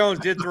 Daniel Jones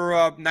did throw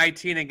up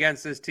 19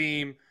 against this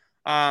team.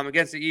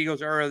 Against the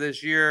Eagles earlier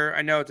this year.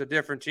 I know it's a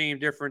different team,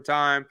 different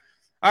time.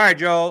 All right,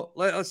 Joel,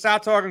 let's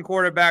stop talking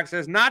quarterbacks.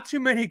 There's not too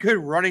many good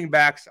running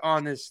backs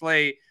on this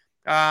slate.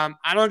 I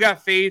don't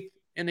got faith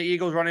in the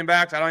Eagles running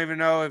backs. I don't even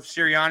know if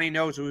Sirianni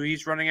knows who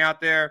he's running out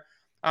there.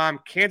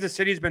 Kansas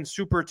City's been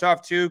super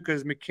tough too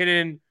because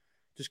McKinnon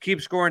just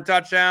keeps scoring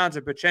touchdowns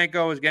and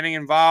Pacheco is getting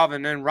involved,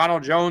 and then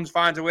Ronald Jones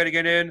finds a way to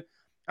get in.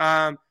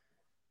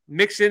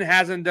 Mixon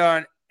hasn't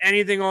done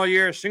anything all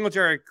year.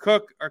 Singletary,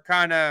 Cook are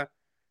kind of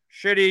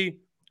shitty.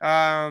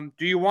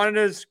 Do you want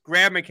to just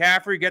grab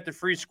McCaffrey, get the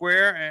free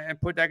square, and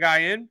put that guy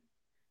in?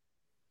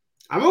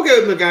 I'm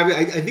okay with McCaffrey.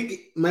 I think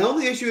my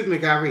only issue with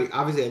McCaffrey,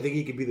 obviously, I think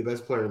he could be the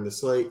best player in the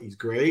slate. He's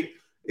great.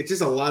 It's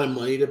just a lot of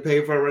money to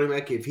pay for a running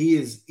back. If he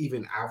is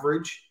even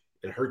average,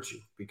 it hurts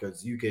you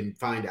because you can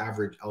find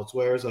average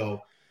elsewhere.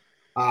 So,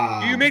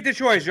 do you make the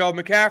choice, Joe?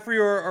 McCaffrey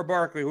or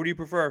Barkley? Who do you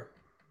prefer?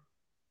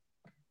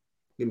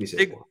 Give me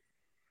Saquon.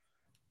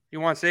 You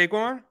want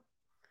Saquon?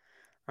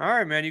 All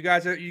right, man. You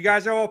guys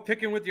are all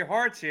picking with your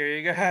hearts here.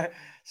 You got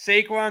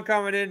Saquon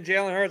coming in,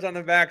 Jalen Hurts on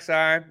the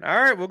backside.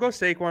 All right, we'll go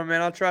Saquon,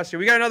 man. I'll trust you.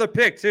 We got another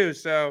pick too.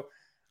 So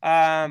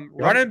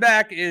running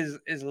back is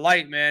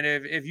light, man.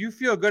 If you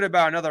feel good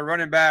about another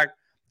running back,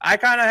 I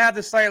kind of have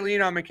the slight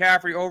lean on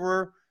McCaffrey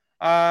over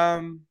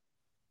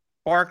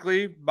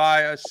Barkley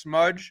by a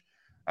smidge,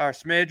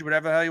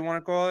 whatever the hell you want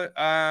to call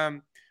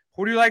it.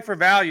 Who do you like for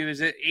value?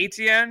 Is it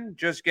Etienne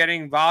just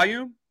getting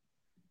volume?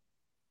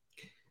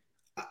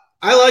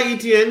 I like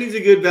Etienne. He's a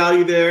good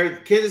value there.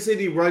 Kansas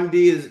City run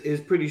D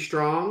is pretty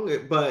strong,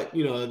 but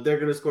they're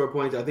going to score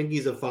points. I think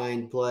he's a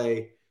fine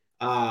play.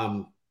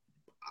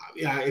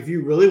 If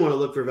you really want to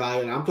look for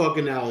value, and I'm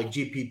talking now like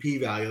GPP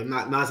value,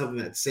 not something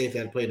that's safe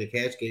to play in a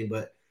cash game,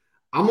 but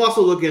I'm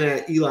also looking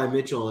at Eli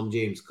Mitchell and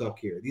James Cook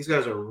here. These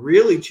guys are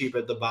really cheap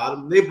at the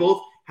bottom. They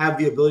both have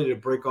the ability to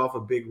break off a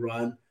big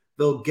run.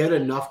 They'll get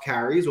enough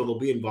carries, or they'll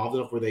be involved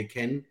enough where they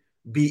can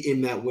be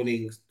in that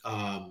winning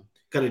kind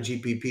of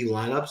GPP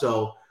lineup.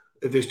 So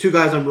if there's 2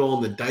 guys I'm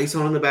rolling the dice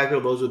on in the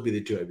backfield, those would be the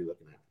 2 I'd be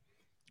looking at.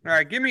 All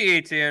right, give me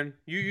Etienne.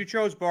 You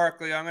chose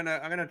Barkley. I'm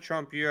gonna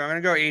trump you. I'm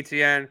gonna go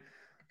Etienne.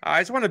 I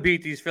just want to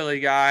beat these Philly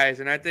guys,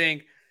 and I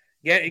think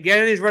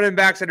getting these running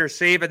backs that are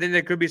safe. I think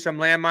there could be some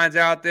landmines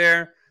out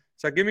there.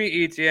 So give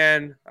me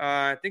Etienne.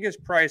 I think his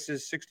price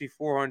is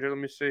 6,400. Let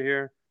me see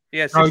here.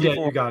 Yeah, 6,400.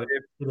 Oh yeah, you got it.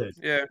 It is.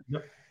 Yeah.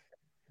 Yep.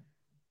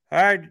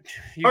 All right,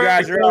 you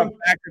guys are up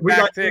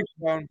back-to-back picks.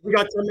 We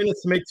got 10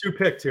 minutes to make 2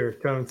 picks here,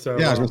 Cone. So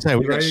yeah, I was gonna say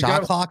we got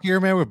shot clock here,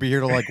 man. We'll be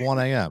here till like 1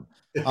 a.m.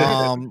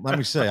 Let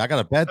me see. I got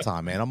a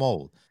bedtime, man. I'm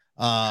old.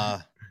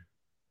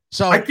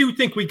 So I do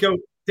think we go.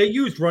 They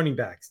use running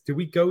backs. Do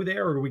we go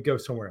there or do we go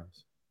somewhere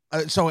else?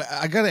 So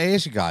I got to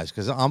ask you guys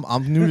because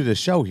I'm new to the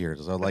show here.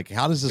 So like,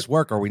 how does this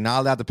work? Are we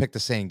not allowed to pick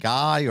the same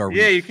guy? Or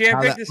you can't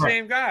pick the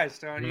same guys,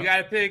 Stone. You got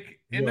to pick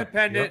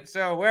independent.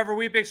 So whoever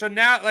we pick. So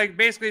now, like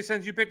basically,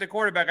 since you picked a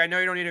quarterback, I know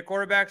you don't need a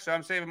quarterback, so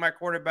I'm saving my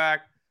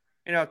quarterback.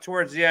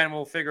 Towards the end,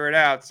 we'll figure it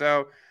out.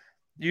 So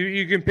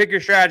you can pick your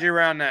strategy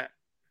around that.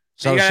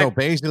 So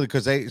basically,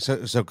 because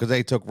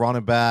they took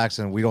running backs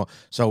and we don't,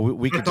 so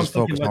we could just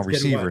focus on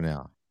receiver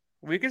now.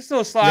 We can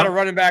still slide a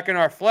running back in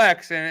our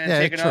flex and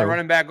take another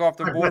running back off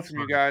the board from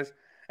you guys.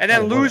 And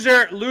then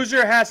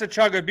loser has to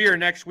chug a beer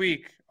next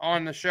week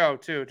on the show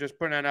too. Just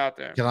putting that out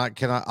there.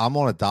 Can I? I'm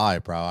on a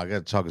diet, bro. I got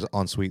to chug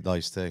unsweet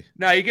iced tea.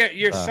 No, you get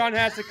your son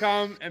has to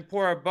come and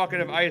pour a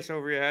bucket of ice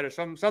over your head or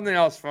something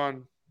else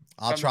fun.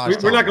 I'll try.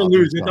 We're not going to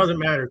lose. It doesn't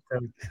matter,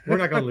 Tim. We're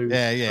not going to lose.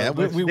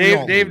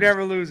 Yeah. Dave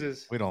never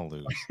loses. We don't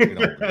lose. We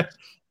don't lose.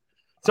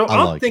 So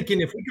I'm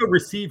thinking if we go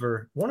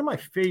receiver, one of my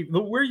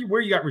favorite, where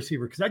you got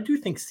receiver, because I do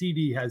think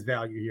CD has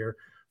value here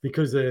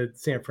because of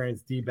San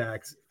Fran's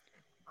D-backs.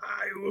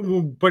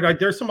 But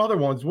there's some other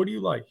ones. What do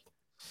you like?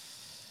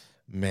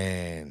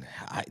 Man,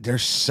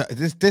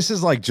 this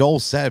is like Joel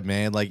said,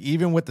 man. Like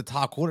even with the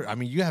top quarter, I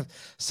mean, you have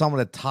some of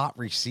the top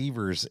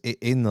receivers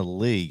in the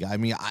league. I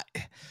mean,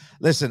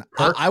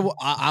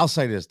 I'll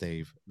say this,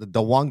 Dave.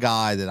 The one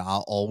guy that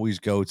I'll always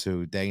go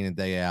to day in and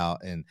day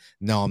out, and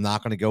no, I'm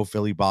not going to go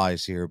Philly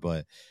bias here,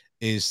 but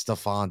is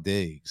Stephon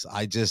Diggs.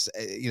 I just,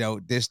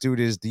 this dude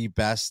is the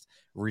best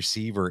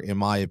receiver in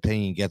my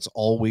opinion. Gets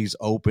always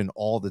open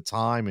all the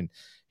time, and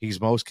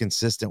he's most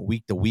consistent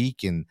week to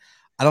week. And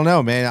I don't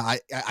know, man.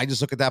 I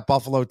just look at that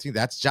Buffalo team.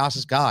 That's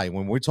Josh's guy.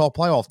 When we talk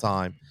playoff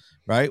time,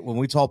 right? When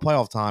we talk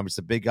playoff time, it's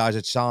the big guys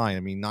that shine. I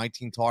mean,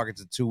 19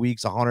 targets in 2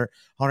 weeks, 100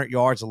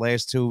 yards the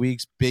last 2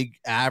 weeks, big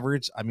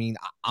average. I mean,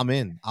 I'm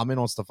in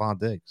on Stephon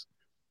Diggs.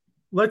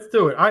 Let's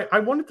do it. I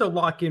wanted to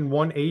lock in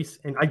one ace,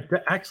 and I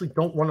actually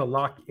don't want to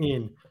lock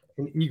in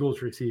an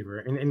Eagles receiver.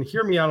 And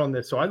hear me out on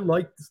this. So I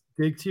like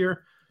Diggs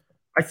here.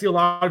 I see a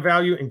lot of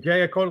value, and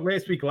Jay, I called it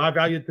last week, a lot of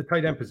value at the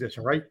tight end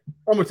position, right?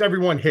 Almost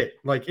everyone hit.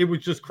 Like, it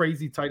was just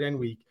crazy tight end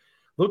week.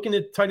 Looking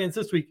at tight ends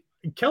this week,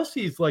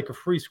 Kelsey's like a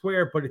free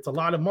square, but it's a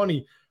lot of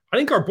money. I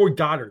think our boy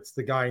Goddard's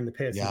the guy in the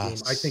passing game.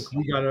 I think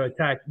we got to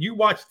attack. You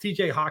watch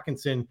TJ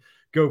Hawkinson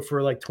go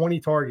for like 20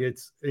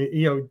 targets,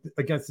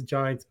 against the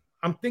Giants.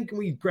 I'm thinking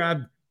we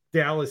grab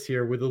Dallas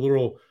here with a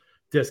little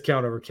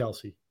discount over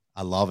Kelsey.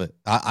 I love it.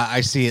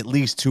 I see at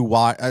least two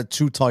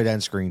tight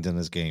end screens in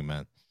this game,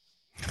 man.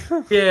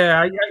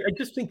 Yeah, I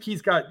just think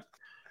he's 8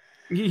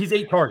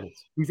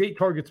 targets. He's 8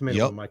 targets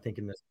minimum, I think,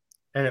 in this.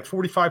 And at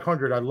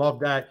 4,500, I love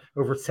that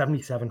over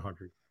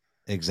 7,700.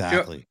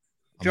 Exactly.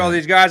 Joel,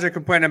 these guys are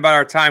complaining about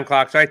our time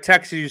clock, so I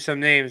texted you some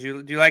names.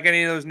 Do you like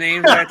any of those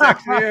names that I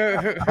texted you?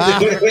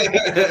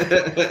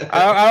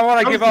 I don't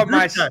want to give up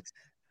my text.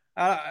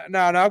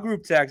 No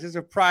group text. It's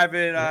a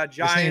private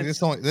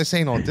Giants. This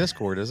ain't on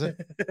Discord, is it?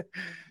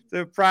 It's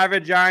a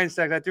private Giants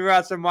text. I threw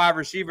out some wide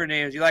receiver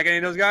names. You like any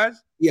of those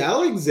guys? Yeah, I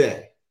like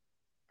Zay.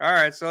 All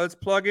right, so let's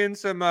plug in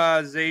some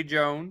Zay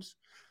Jones.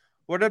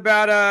 What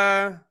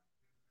about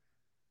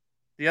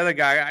the other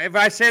guy? If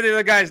I say the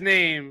other guy's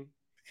name,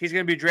 he's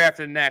going to be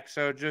drafted next.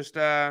 So just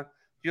do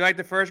you like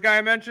the first guy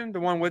I mentioned, the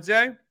one with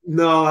Zay?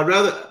 No, I'd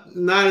rather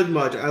not as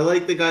much. I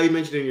like the guy you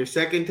mentioned in your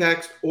second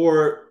text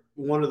or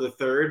one of the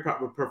third,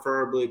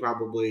 preferably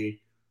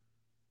probably.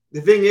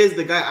 The thing is,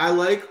 the guy I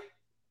like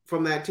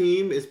from that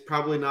team is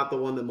probably not the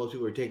one that most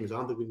people are taking, so I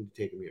don't think we need to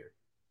take him here.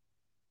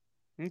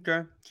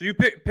 Okay. So you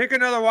pick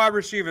another wide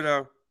receiver,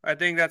 though. I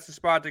think that's the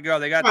spot to go.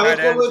 They got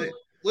tight ends.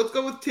 Let's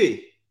go with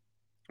T.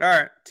 All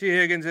right. T.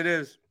 Higgins it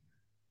is.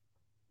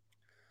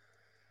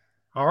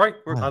 All right.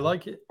 I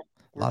like it.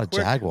 A lot of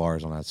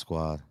Jaguars on that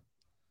squad.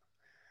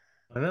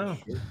 I know.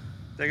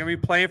 They're going to be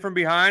playing from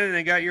behind, and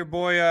they got your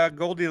boy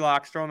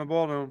Goldilocks throwing the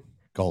ball to him.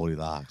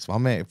 Goldilocks. My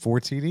man, 4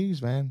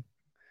 TDs, man.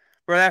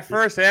 For that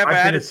first half, I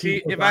had to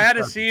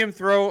see him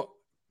throw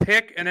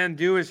pick and then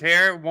do his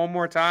hair one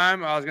more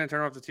time, I was going to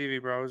turn off the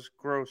TV, bro. It was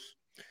gross.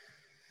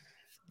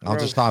 I'll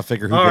just not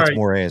figure who gets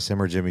more ass,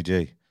 him or Jimmy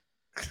G.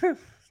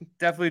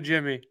 Definitely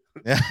Jimmy.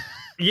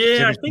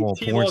 Yeah, I think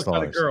T-Law's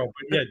got a girl,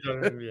 but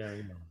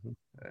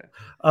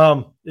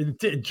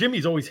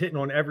Jimmy's always hitting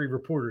on every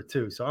reporter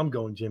too, so I'm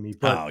going Jimmy.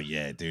 But, oh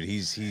yeah, dude,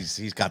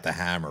 he's got the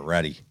hammer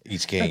ready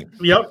each game.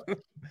 Yep.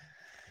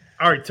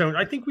 All right, Tone.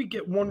 I think we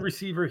get one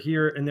receiver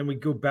here, and then we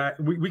go back.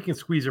 We can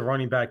squeeze a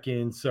running back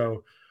in.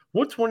 So,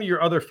 what's one of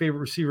your other favorite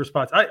receiver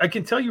spots? I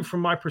can tell you from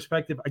my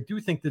perspective, I do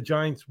think the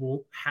Giants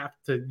will have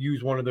to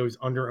use one of those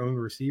under-owned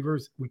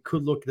receivers. We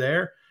could look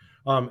there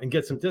and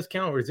get some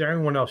discount. Or is there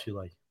anyone else you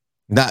like?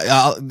 No,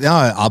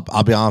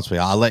 I'll be honest with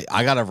you.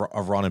 I got a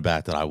running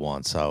back that I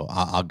want, so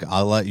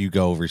I'll let you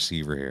go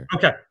receiver here.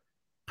 Okay,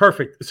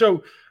 perfect.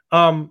 So,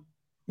 I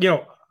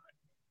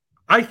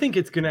think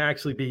it's going to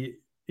actually be.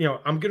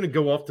 I'm going to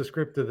go off the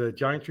script of the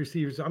Giants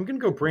receivers. I'm going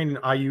to go Brandon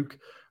Ayuk.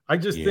 I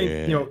just think,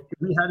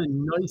 we had a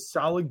nice,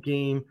 solid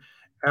game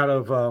out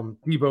of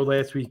Debo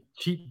last week.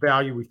 Cheap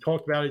value. We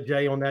talked about it,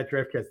 Jay, on that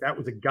draft cast. That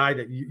was a guy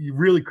that you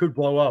really could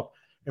blow up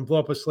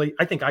a slate.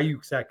 I think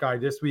Ayuk's that guy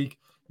this week.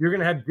 You're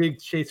going to have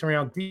Diggs chasing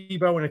around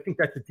Debo, and I think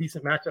that's a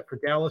decent matchup for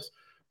Dallas.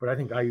 But I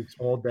think Ayuk's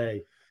all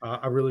day.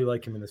 I really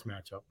like him in this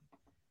matchup.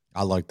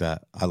 I like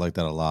that. I like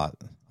that a lot.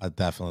 I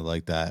definitely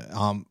like that.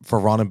 For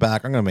running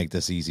back, I'm going to make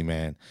this easy,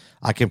 man.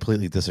 I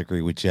completely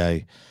disagree with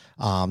Jay.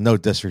 No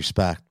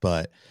disrespect,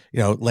 but,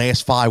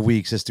 last 5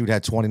 weeks, this dude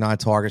had 29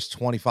 targets,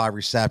 25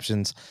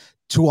 receptions,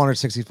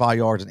 265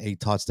 yards and 8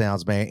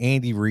 touchdowns, man.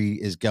 Andy Reid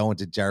is going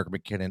to Jerick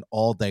McKinnon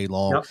all day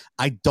long. Yep.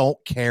 I don't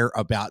care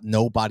about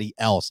nobody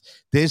else.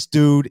 This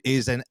dude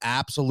is an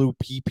absolute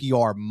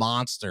PPR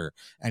monster,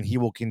 and he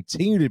will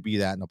continue to be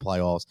that in the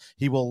playoffs.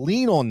 He will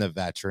lean on the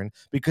veteran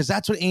because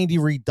that's what Andy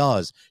Reid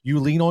does. You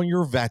lean on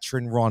your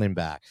veteran running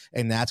back,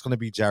 and that's going to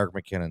be Jerick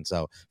McKinnon.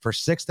 So for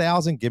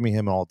 6,000, give me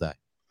him all day.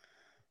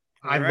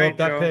 I love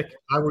that pick.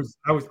 I was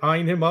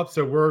eyeing him up,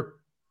 so we're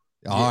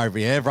all right,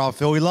 yeah, bro.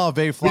 Philly love,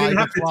 baby. We didn't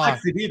have to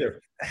text it either.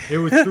 It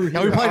was through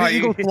Can we here. play the Oh,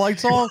 Eagles flight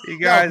song? You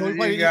guys, Can we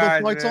play you the Eagles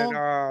guys, flight man. song?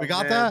 Oh, We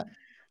got man. that?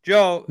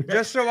 Joe,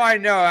 just so I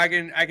know, I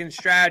can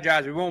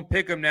strategize. We won't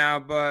pick them now,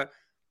 but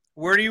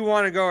where do you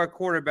want to go at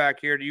quarterback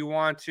here? Do you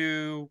want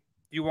to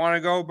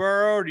go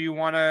Burrow? Do you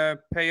want to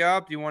pay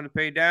up? Do you want to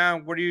pay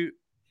down? What do you?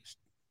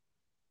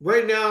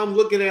 Right now, I'm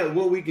looking at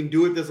what we can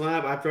do with this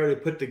lineup. I've tried to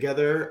put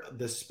together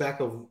the spec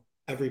of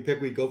every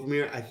pick we go from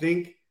here. I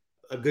think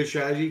a good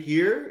strategy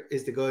here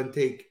is to go and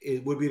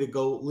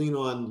lean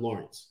on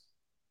Lawrence.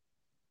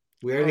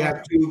 We already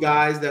have two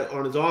guys that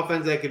on his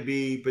offense that could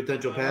be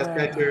potential pass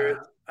catchers.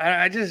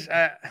 I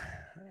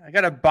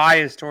got a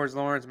bias towards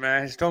Lawrence,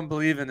 man. I just don't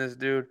believe in this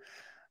dude.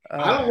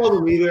 I don't love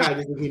him either. I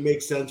just think he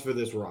makes sense for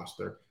this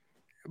roster.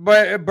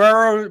 But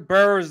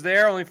Burrow's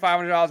there, only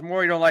 $500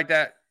 more. You don't like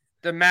that?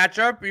 The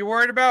matchup you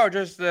worried about, or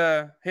just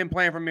him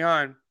playing from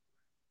behind?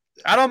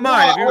 I don't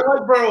mind. I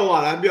like Burrow a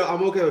lot.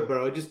 I'm okay with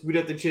Burrow. We'd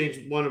have to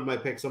change one of my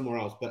picks somewhere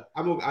else, but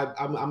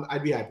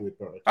I'd be happy with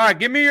Burrow. All right,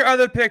 give me your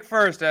other pick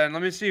first, then.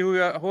 Let me see who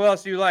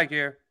else you like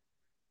here.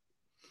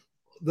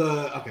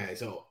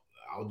 So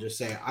I'll just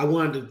say I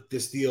wanted to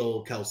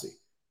steal Kelsey,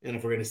 and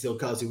if we're going to steal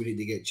Kelsey, we need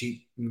to get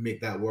cheap and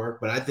make that work.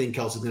 But I think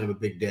Kelsey's going to have a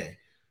big day,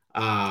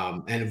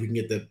 and if we can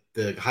get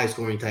the high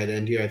scoring tight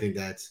end here, I think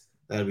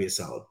that'll be a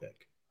solid pick.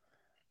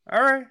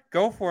 All right,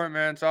 go for it,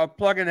 man. So I'm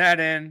plugging that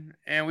in,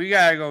 and we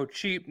gotta go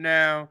cheap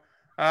now.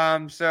 Who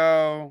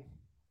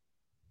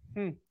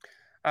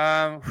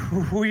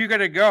are you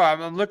gonna go?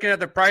 I'm looking at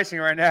the pricing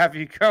right now. If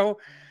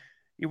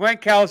you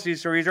went Kelsey,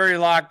 so he's already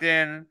locked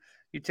in.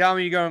 You tell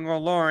me you're gonna go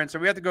Lawrence, so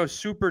we have to go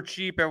super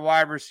cheap at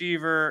wide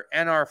receiver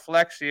and our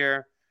flex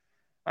here.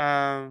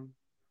 As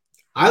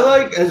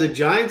a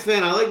Giants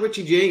fan, I like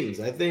Richie James.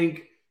 I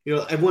think.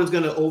 Everyone's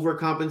going to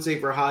overcompensate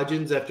for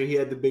Hodgins after he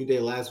had the big day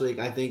last week.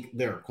 I think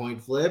they're a coin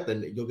flip,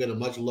 and you'll get a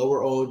much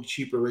lower owned,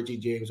 cheaper Richie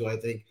James, who I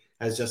think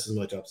has just as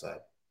much upside.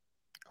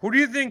 Who do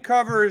you think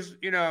covers,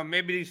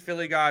 maybe these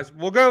Philly guys?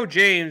 We'll go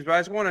James, but I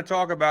just want to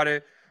talk about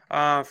it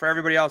for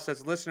everybody else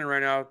that's listening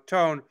right now.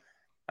 Tone,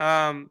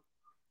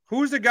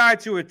 who's the guy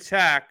to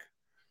attack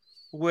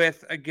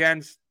with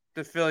against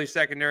the Philly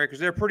secondary? Because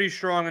they're pretty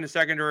strong in the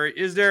secondary.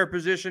 Is there a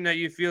position that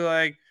you feel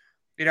like,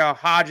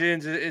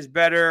 Hodgins is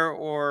better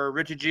or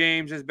Richie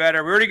James is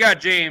better? We already got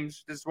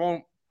James. This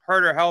won't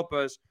hurt or help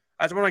us.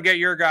 I just want to get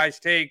your guys'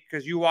 take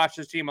because you watch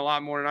this team a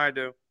lot more than I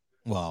do.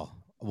 Well,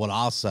 what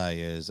I'll say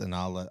is, and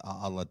I'll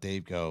let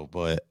Dave go,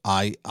 but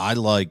I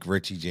like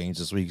Richie James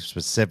this week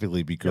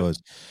specifically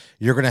because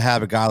you're going to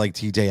have a guy like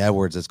TJ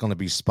Edwards that's going to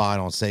be spying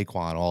on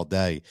Saquon all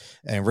day,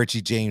 and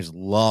Richie James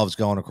loves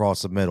going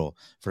across the middle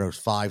for those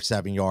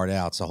 5-7 yard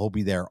outs, so he'll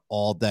be there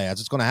all day.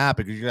 That's what's going to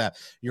happen because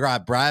you're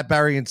at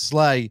Bradbury and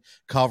Slay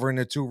covering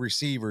the two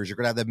receivers. You're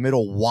going to have the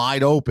middle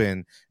wide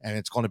open, and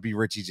it's going to be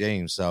Richie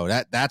James. So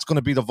that's going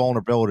to be the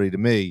vulnerability to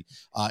me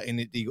in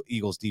the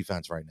Eagles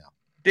defense right now.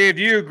 Dave,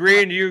 do you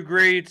agree? And do you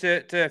agree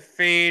to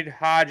fade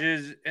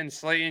Hodges and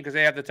Slayton because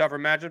they have the tougher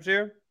matchups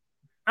here?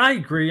 I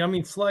agree. I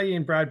mean, Slay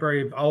and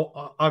Bradbury have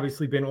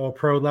obviously been all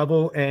pro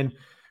level. And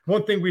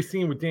one thing we've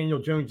seen with Daniel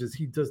Jones is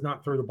he does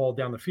not throw the ball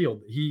down the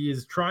field. He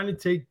is trying to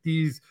take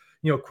these,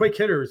 quick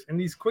hitters, and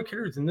these quick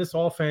hitters in this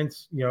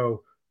offense,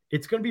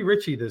 it's going to be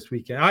Richie this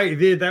weekend.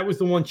 That was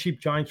the one cheap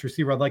Giants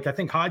receiver I like. I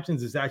think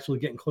Hodgins is actually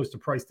getting close to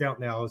priced out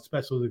now,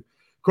 especially the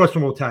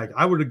questionable tag.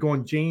 I would have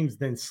gone James,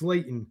 then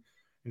Slayton,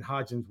 and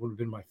Hodgins would have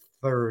been my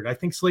third. I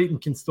think Slayton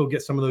can still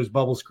get some of those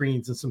bubble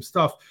screens and some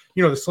stuff.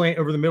 The slant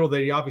over the middle that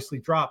he obviously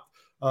dropped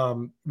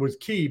was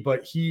key,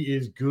 but he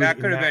is good. That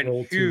could have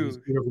been huge.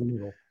 Over the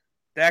middle.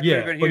 That could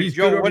have been huge.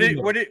 Joe,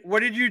 what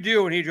did you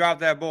do when he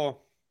dropped that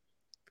ball?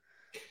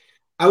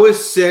 I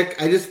was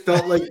sick. I just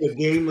felt like the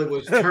game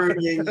was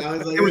turning. I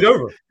was like, it was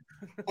over.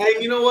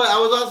 And you know what? I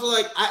was also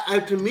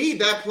like, to me,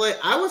 that play,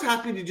 I was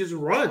happy to just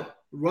run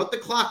the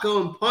clock,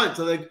 go and punt.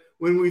 So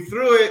when we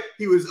threw it,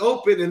 he was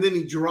open, and then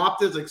he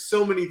dropped it. Like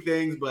so many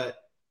things, but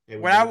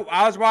when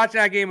I was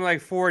watching that game with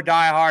like 4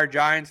 diehard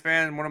Giants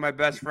fans and one of my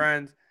best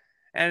friends,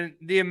 and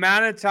the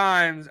amount of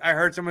times I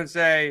heard someone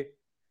say,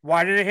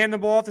 "Why didn't they hand the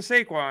ball off to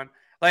Saquon?"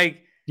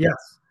 Like, yes,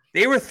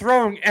 they were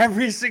throwing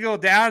every single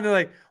down. They're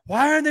like,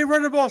 "Why aren't they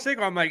running the ball to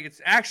Saquon?" I'm like,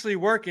 it's actually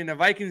working. The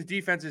Vikings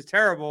defense is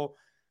terrible.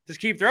 Just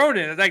keep throwing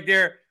it. It's like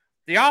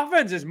the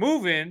offense is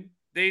moving.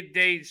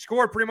 They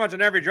scored pretty much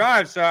on every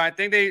drive, so I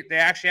think they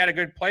actually had a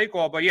good play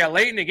call. But yeah,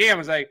 late in the game, I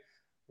was like,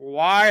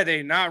 why are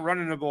they not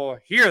running the ball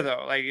here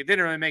though? Like it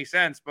didn't really make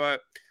sense,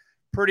 but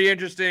pretty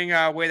interesting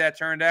way that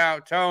turned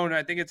out. Tone,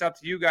 I think it's up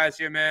to you guys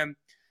here, man.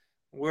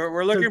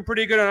 We're looking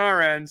pretty good on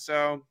our end,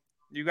 so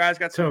you guys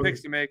got some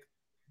picks to make.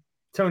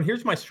 Tone,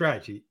 here's my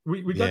strategy.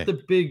 We got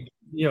the big,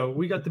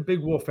 we got the big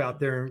wolf out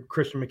there in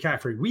Christian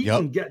McCaffrey. We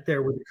can get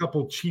there with a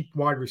couple cheap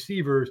wide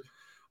receivers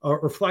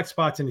or flex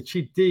spots in a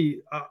cheap D.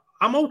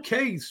 I'm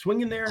okay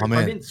swinging there. If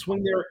I didn't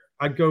swing there,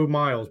 I'd go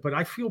Miles, but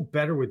I feel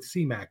better with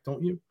C-Mac,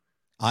 don't you?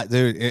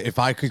 Dude, if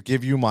I could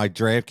give you my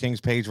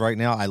DraftKings page right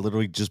now, I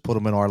literally just put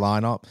them in our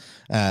lineup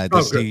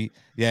see.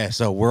 Yeah,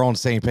 so we're on the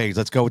same page.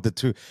 Let's go with the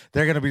two.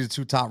 They're going to be the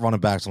 2 top running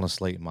backs on the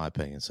slate, in my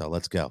opinion. So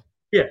let's go.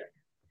 Yeah,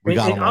 we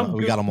got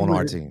them on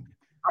our team.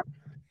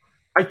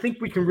 I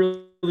think we can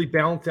really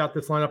balance out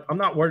this lineup. I'm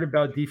not worried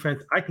about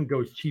defense. I can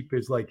go as cheap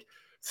as like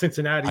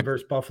Cincinnati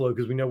versus Buffalo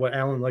because we know what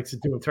Allen likes to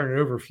do and turn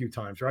it over a few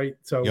times, right?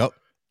 So Yep.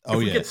 if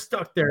we get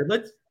stuck there,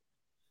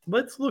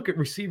 let's look at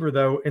receiver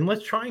though, and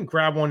let's try and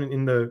grab one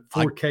in the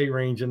 4K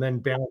range and then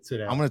balance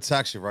it out. I'm gonna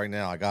text you right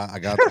now.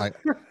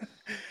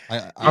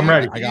 I'm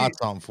ready. I got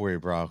something for you,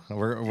 bro. I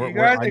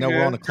know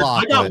we're on the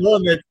clock.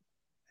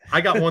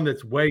 I got one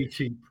that's way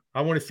cheap.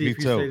 I want to see if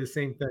you say the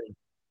same thing.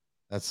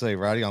 Let's say,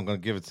 ready? I'm gonna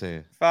give it to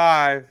you.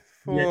 5,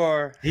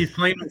 4. Yeah, he's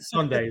playing on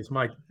Sundays.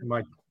 My.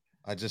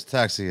 I just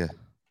texted you.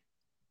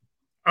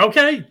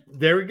 Okay,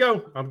 there we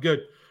go. I'm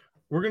good.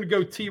 We're gonna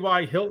go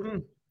T.Y.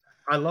 Hilton.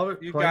 I love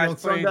it. You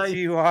guys playing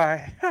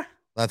T.Y.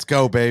 Let's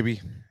go,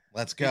 baby.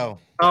 Let's go.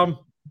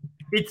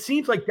 It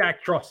seems like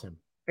Dak trusts him.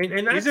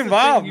 And he's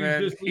involved,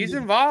 man. He's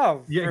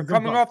involved. Yeah, for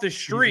coming off the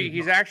street,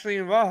 he's actually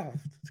involved.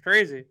 It's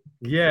crazy.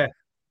 Yeah.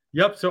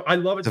 Yep. So I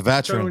love it. It's a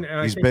veteran.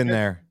 He's been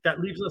there. That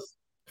leaves us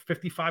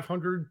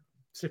 5,500,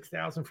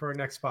 6,000 for our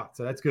next spot.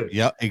 So that's good.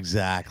 Yep,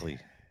 exactly.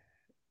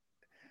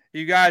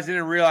 You guys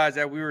didn't realize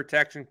that we were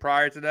texting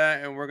prior to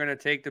that, and we're going to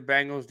take the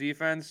Bengals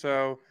defense.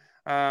 So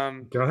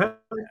go ahead.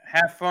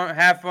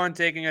 Have fun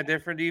taking a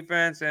different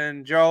defense.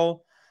 And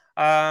Joel,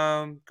 go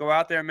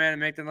out there, man, and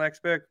make the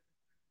next pick.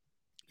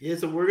 Yeah,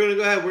 so we're going to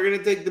go ahead. We're going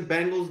to take the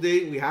Bengals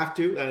D. We have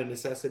to, out of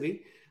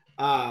necessity,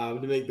 to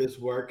make this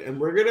work. And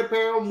we're going to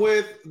pair them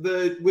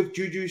with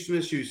Juju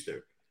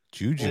Smith-Schuster.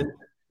 Juju. And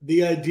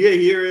the idea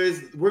here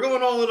is we're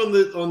going all in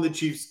on the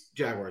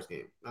Chiefs-Jaguars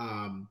game.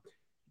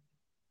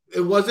 It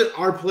wasn't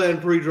our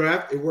plan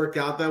pre-draft. It worked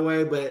out that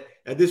way. But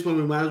at this point,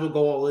 we might as well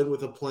go all in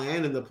with a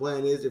plan. And the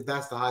plan is if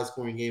that's the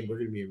high-scoring game, we're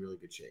going to be in really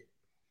good shape.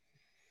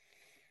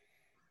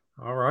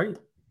 All right.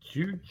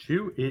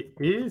 Juju, it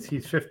is.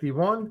 He's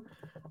 51.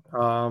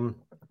 So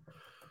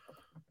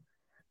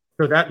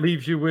that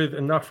leaves you with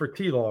enough for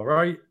T-Law,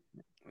 right?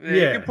 Yeah,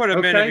 you can put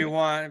him in if you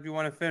want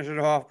to finish it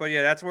off. But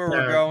yeah, that's where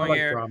we're going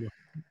here. Drama.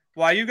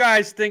 While you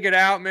guys think it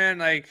out, man,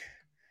 like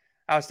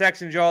I was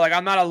texting Joe, like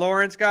I'm not a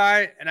Lawrence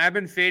guy, and I've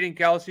been fading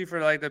Kelsey for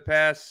like the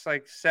past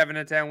 7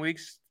 to 10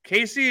 weeks.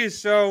 Casey is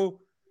so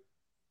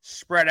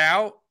spread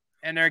out,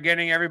 and they're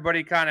getting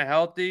everybody kind of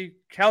healthy.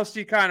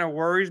 Kelsey kind of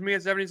worries me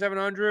at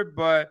 7,700,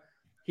 but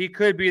he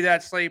could be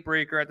that slate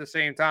breaker at the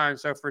same time.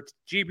 So for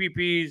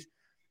GPPs,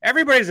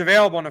 everybody's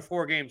available on a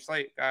 4-game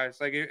slate, guys.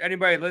 Like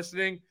anybody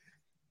listening,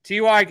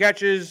 T.Y.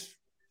 catches,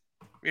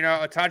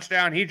 a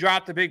touchdown. He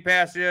dropped a big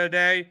pass the other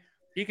day.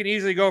 He can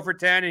easily go for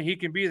 10, and he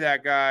can be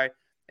that guy.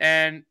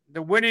 And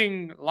the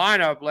winning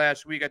lineup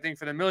last week, I think,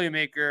 for the Million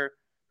Maker,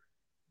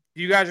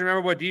 do you guys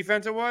remember what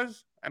defense it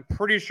was? I'm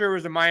pretty sure it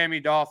was the Miami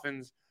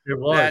Dolphins. It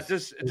was. That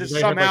just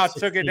somehow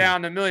took it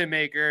down the Million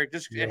Maker.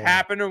 It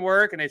happened to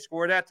work, and they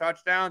scored that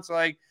touchdown.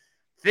 So,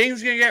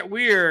 things can get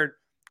weird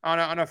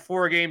on a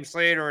 4-game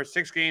slate or a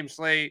 6-game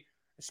slate,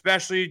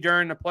 especially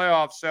during the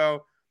playoffs.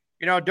 So,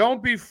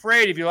 don't be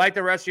afraid. If you like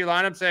the rest of your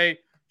lineup, say,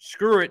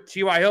 screw it,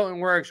 T.Y. Hilton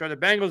works, or the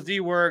Bengals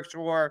D works,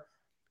 or,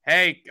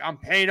 hey, I'm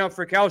paying up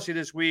for Kelsey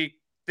this week.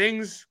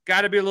 Things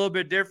got to be a little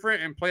bit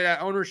different and play that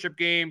ownership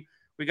game.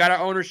 We got our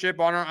ownership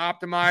on our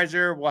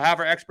optimizer. We'll have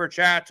our expert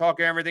chat,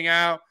 talking everything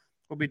out.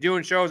 We'll be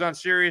doing shows on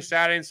Sirius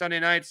Saturday and Sunday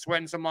nights,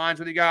 sweating some lines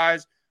with you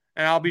guys.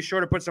 And I'll be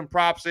sure to put some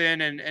props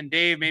in. And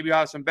Dave, maybe I'll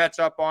have some bets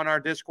up on our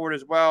Discord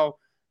as well.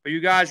 But you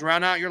guys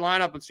round out your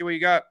lineup and see what you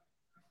got.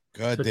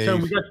 Good, so,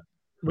 Dave. Tim,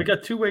 we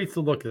got 2 ways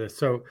to look at this.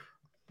 So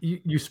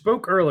you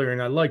spoke earlier,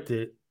 and I liked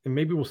it, and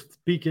maybe we'll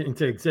speak it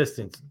into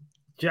existence.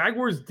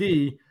 Jaguars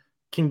D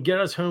can get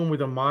us home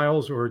with a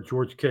Miles or a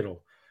George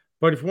Kittle.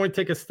 But if we want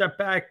to take a step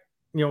back,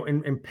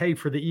 and pay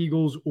for the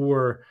Eagles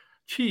or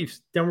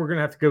Chiefs, then we're going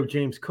to have to go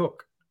James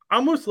Cook.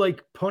 Almost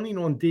like punting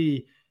on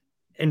D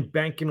and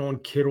banking on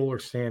Kittle or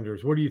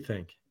Sanders. What do you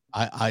think?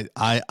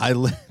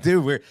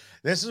 Dude,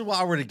 this is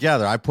why we're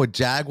together. I put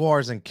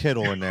Jaguars and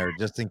Kittle in there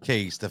just in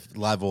case to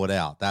level it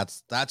out.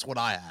 That's what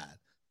I had.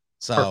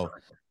 So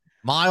perfect.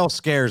 Miles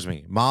scares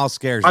me.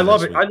 I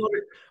love it. I love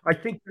it. I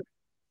think.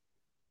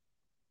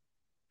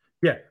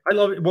 Yeah, I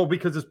love it. Well,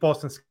 because it's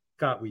Boston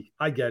Scott week.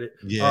 I get it.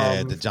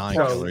 Yeah, the Giant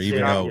killer.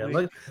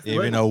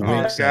 Even though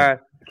Wink said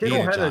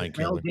Kittle had a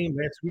down game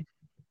last week.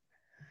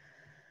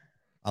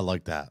 I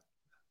like that.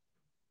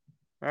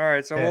 All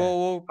right, so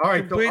we'll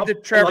complete the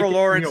Trevor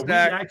Lawrence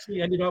stack. We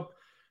actually ended up,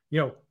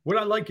 what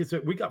I like is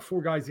that we got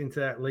 4 guys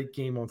into that late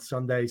game on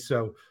Sunday.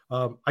 So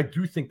I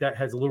do think that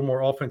has a little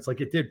more offense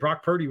like it did.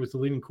 Brock Purdy was the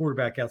leading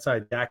quarterback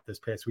outside Dak this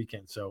past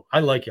weekend. So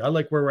I like it. I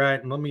like where we're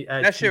at. And let me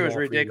add. That shit was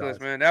ridiculous,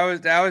 man.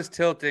 That was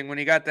tilting when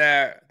he got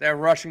that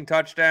rushing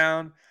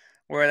touchdown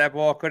where that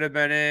ball could have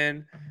been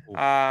in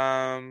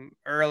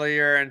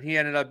earlier, and he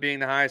ended up being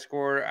the high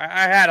scorer.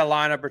 I had a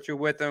lineup or two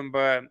with him,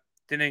 but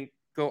didn't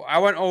go. I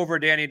went over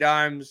Danny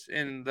Dimes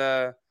in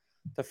the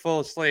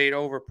full slate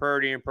over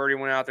Purdy, and Purdy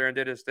went out there and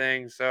did his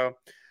thing. So,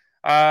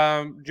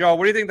 Joe,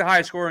 what do you think the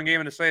highest scoring game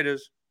in the slate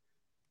is?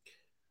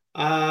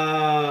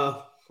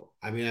 My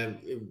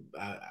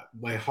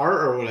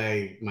heart or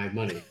my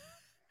money?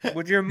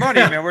 With your money,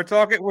 man. We're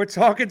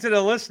talking to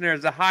the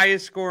listeners. The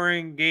highest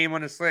scoring game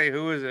on the slate.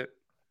 Who is it?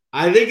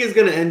 I think it's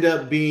going to end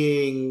up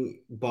being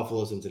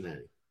Buffalo,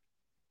 Cincinnati.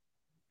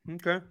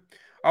 Okay.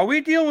 Are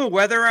we dealing with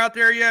weather out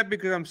there yet?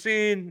 Because I'm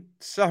seeing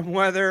some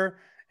weather.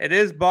 It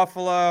is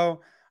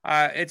Buffalo.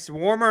 It's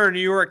warmer in New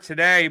York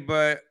today,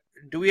 but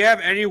do we have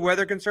any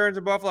weather concerns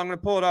in Buffalo? I'm going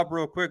to pull it up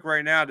real quick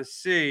right now to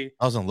see.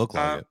 Doesn't look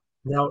like it.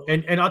 No,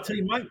 and I'll tell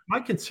you, my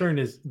concern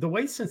is the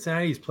way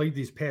Cincinnati's played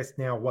these past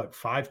 5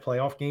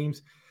 playoff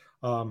games.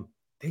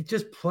 They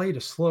just played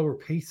a slower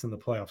pace in the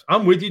playoffs.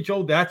 I'm with you,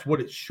 Joe. That's what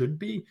it should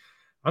be.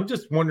 I'm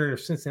just wondering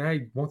if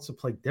Cincinnati wants to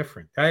play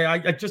different.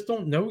 I just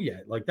don't know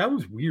yet. Like, that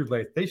was weird.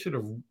 Like, they should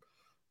have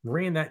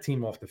ran that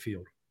team off the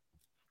field.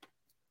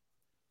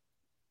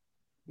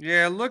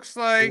 Yeah, it looks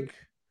like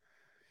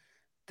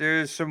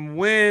there's some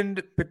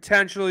wind,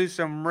 potentially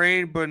some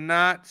rain, but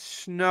not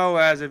snow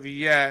as of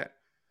yet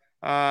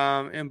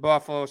in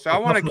Buffalo. So I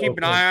want to keep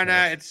an eye on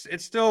that.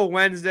 It's still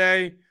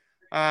Wednesday.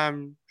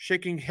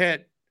 Shaking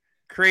hit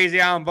crazy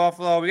out in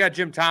Buffalo. We got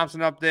Jim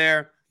Thompson up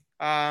there.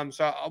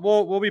 So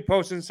we'll be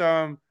posting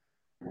some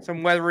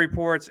weather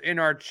reports in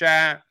our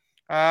chat.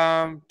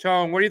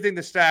 Tone, what do you think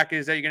the stack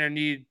is that you're going to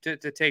need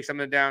to take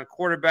something down?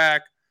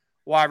 Quarterback,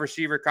 wide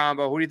receiver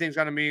combo. Who do you think is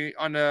going to be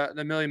on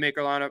the Millie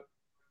Maker lineup?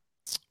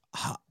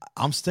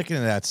 I'm sticking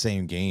to that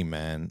same game,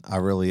 man. I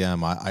really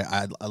am.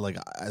 I like.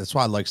 That's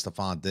why I like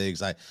Stephon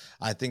Diggs.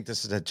 I think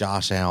this is a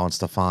Josh Allen,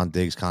 Stephon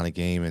Diggs kind of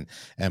game,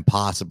 and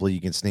possibly you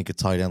can sneak a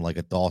tight end like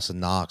a Dawson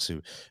Knox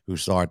who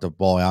started the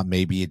ball out,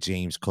 maybe a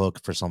James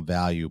Cook for some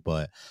value.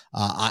 But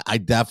I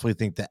definitely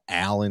think the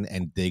Allen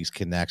and Diggs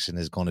connection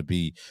is going to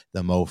be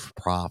the most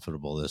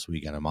profitable this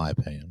weekend, in my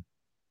opinion.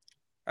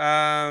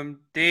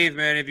 Dave,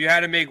 man, if you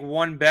had to make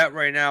one bet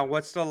right now,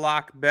 what's the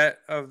lock bet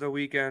of the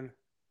weekend?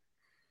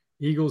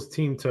 Eagles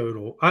team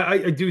total.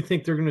 I do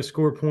think they're going to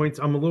score points.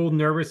 I'm a little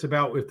nervous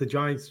about if the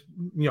Giants,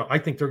 I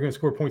think they're going to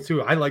score points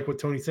too. I like what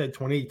Tony said,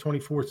 28,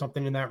 24,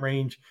 something in that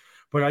range.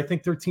 But I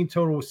think their team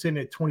total was sitting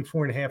at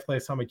 24.5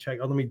 last time I checked.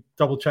 Let me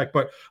double check.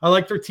 But I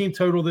like their team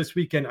total this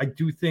weekend. I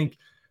do think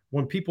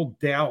when people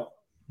doubt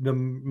the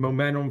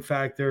momentum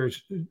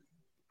factors,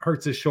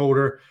 hurts his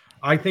shoulder,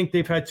 I think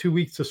they've had 2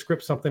 weeks to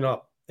script something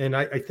up. And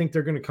I think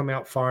they're going to come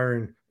out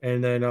firing.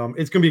 And then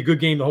it's going to be a good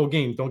game the whole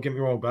game. Don't get me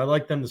wrong. But I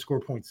like them to score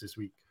points this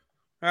week.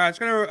 All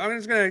right, I'm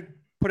just gonna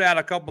put out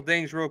a couple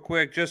things real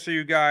quick, just so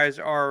you guys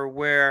are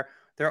aware.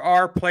 There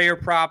are player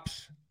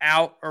props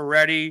out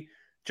already.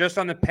 Just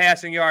on the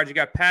passing yards, you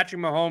got Patrick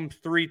Mahomes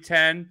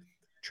 310,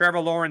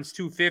 Trevor Lawrence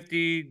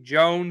 250,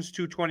 Jones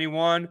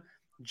 221,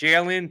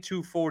 Jalen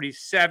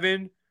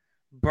 247.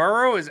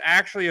 Burrow is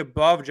actually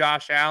above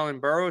Josh Allen.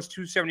 Burrow is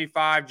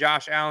 275,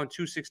 Josh Allen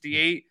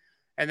 268,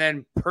 and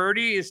then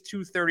Purdy is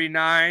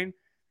 239.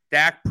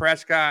 Dak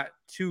Prescott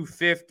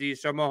 250.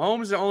 So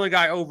Mahomes is the only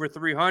guy over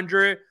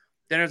 300.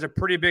 Then there's a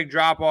pretty big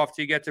drop off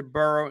till you get to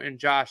Burrow and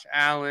Josh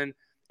Allen.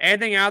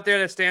 Anything out there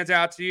that stands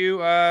out to you,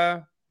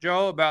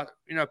 Joel, about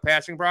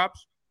passing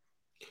props?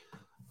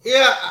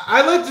 Yeah,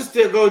 I like to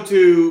still go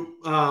to.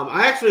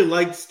 I actually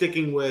like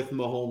sticking with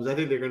Mahomes. I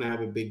think they're going to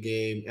have a big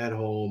game at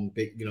home.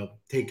 Big,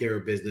 take care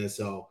of business.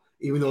 So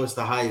even though it's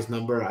the highest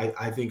number,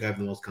 I think I have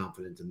the most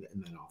confidence in that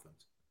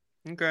offense.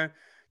 Okay.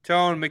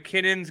 Tone,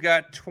 McKinnon's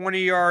got 20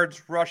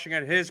 yards rushing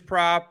at his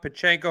prop.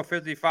 Pachenko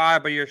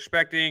 55, but you're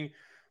expecting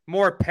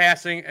more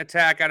passing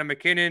attack out of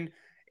McKinnon.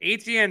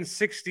 ATN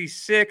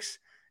 66.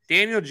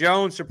 Daniel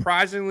Jones,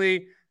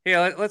 surprisingly.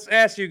 Yeah, let's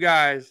ask you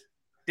guys.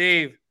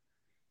 Dave,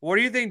 what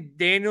do you think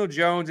Daniel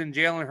Jones and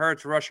Jalen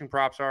Hurts rushing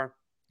props are?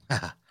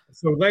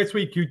 So last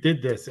week you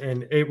did this,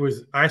 and it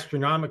was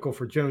astronomical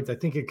for Jones. I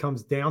think it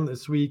comes down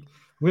this week.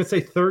 I'm going to say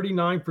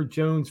 39 for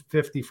Jones,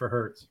 50 for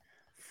Hurts.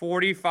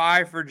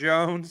 45 for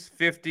Jones,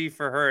 50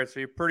 for Hurts.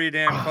 So you're pretty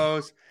damn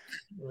close.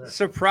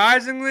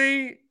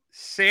 Surprisingly,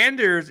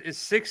 Sanders is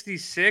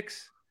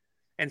 66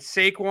 and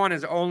Saquon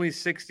is only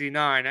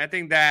 69. I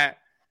think that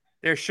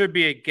there should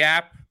be a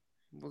gap,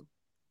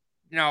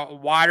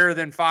 wider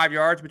than 5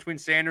 yards between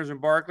Sanders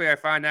and Barkley. I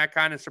find that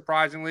kind of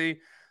surprisingly.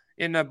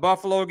 In the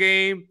Buffalo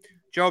game,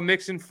 Joe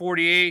Mixon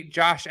 48,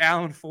 Josh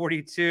Allen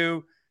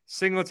 42,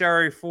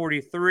 Singletary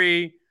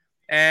 43.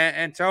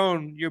 And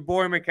Tone, your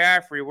boy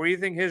McCaffrey, what do you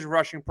think his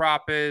rushing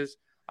prop is?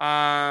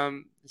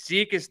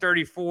 Zeke is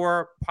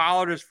 34.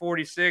 Pollard is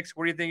 46.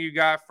 What do you think you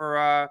got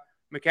for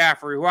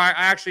McCaffrey, who I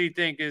actually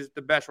think is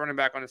the best running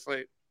back on the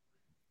slate?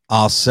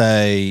 I'll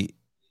say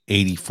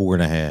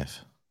 84.5.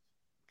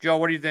 Joe,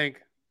 what do you think?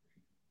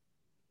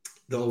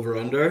 The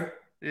over-under?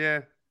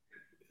 Yeah.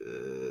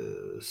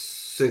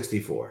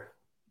 64.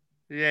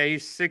 Yeah,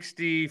 he's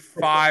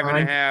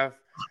 65.5.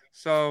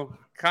 So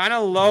kind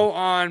of low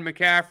on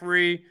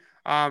McCaffrey.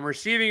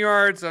 Receiving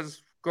yards,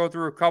 let's go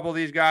through a couple of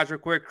these guys real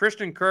quick.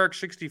 Christian Kirk,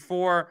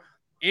 64.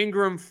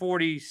 Ingram,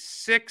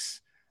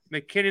 46.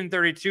 McKinnon,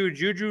 32.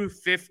 Juju,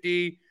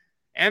 50.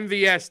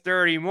 MVS,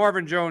 30.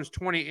 Marvin Jones,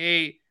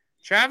 28.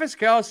 Travis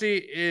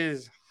Kelce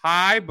is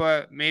high,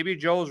 but maybe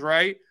Joel's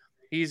right.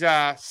 He's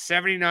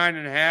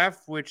 79.5,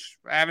 which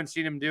I haven't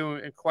seen him do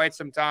in quite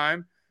some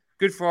time.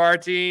 Good for our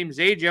team.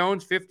 Zay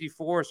Jones,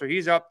 54, so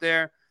he's up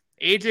there.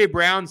 A.J.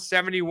 Brown,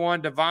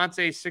 71.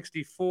 Devontae,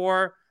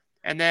 64.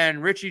 And then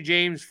Richie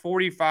James,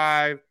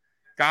 45.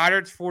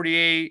 Goddard's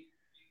 48.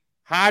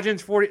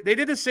 Hodgins, 40. They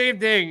did the same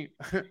thing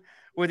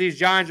with these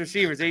Giants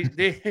receivers.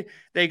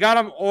 They got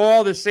them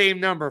all the same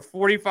number,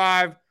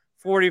 45,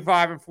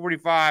 45, and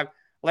 45.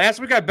 Last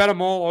week I bet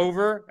them all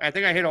over. I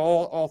think I hit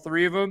all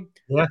three of them.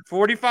 Yeah.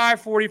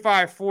 45,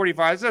 45,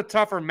 45. This is a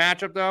tougher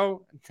matchup,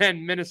 though,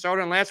 than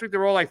Minnesota. And last week they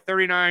were all like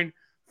 39,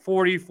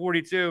 40,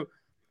 42.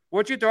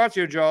 What's your thoughts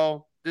here,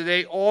 Joel? Do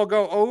they all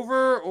go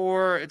over,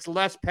 or it's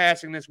less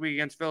passing this week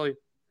against Philly?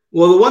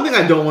 Well, the one thing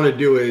I don't want to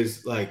do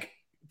is like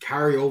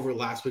carry over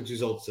last week's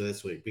results to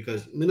this week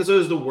because Minnesota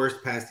is the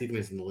worst pass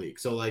defense in the league.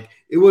 So like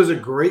it was a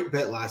great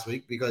bet last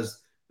week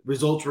because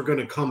results were going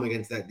to come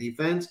against that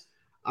defense.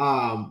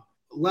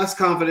 Less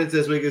confidence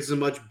this week. It's a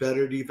much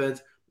better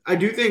defense. I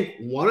do think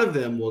one of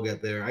them will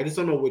get there. I just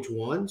don't know which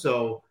one.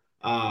 So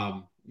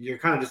you're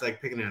kind of just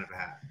like picking out of a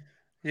hat.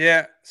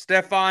 Yeah.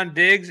 Stephon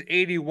Diggs,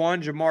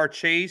 81. Jamar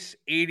Chase,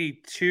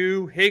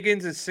 82.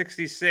 Higgins is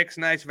 66.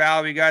 Nice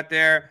value we got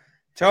there.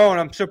 Tone,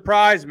 I'm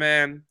surprised,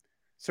 man.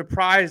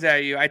 Surprised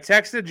at you. I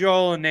texted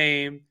Joel a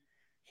name.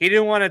 He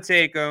didn't want to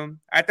take him.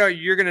 I thought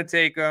you're going to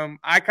take him.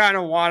 I kind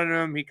of wanted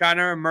him. He kind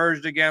of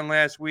emerged again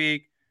last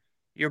week.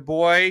 Your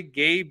boy,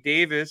 Gabe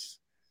Davis,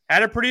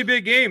 had a pretty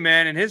big game,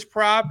 man. And his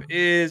prop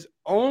is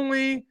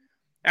only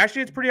 –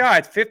 actually, it's pretty high.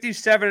 It's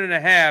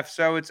 57.5.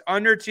 So it's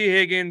under T.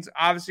 Higgins,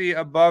 obviously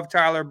above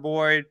Tyler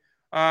Boyd.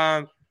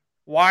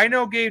 Why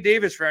no Gabe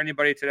Davis for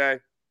anybody today?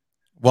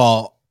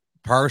 Well,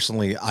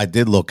 personally, I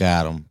did look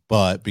at him,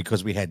 but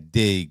because we had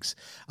Diggs,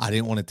 I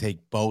didn't want to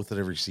take both of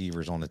the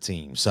receivers on the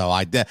team. So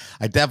I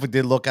definitely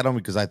did look at him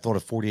because I thought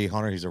at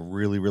 4,800, he's a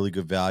really, really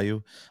good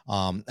value.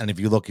 And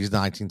if you look, he's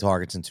 19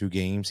 targets in 2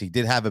 games. He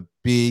did have a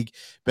big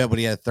bet, but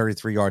he had a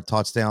 33-yard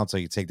touchdown, so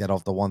you take that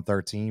off the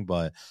 113,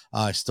 but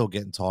still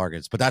getting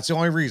targets. But that's the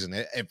only reason.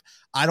 If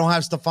I don't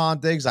have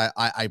Stephon Diggs,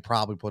 I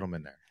probably put him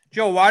in there.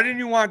 Joe, why didn't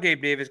you want Gabe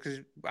Davis?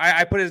 Because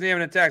I put his name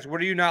in the text.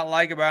 What do you not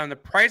like about him? The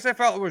price I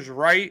felt was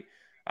right.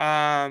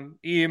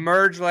 He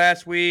emerged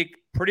last week.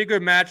 Pretty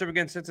good matchup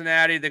against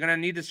Cincinnati. They're going to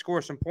need to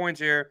score some points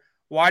here.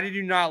 Why did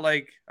you not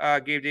like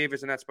Gabe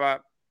Davis in that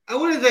spot? I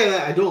wouldn't say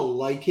that I don't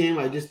like him.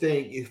 I just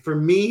think for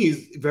me,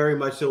 he's very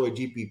much so a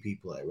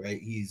GPP play,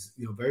 right? He's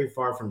very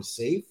far from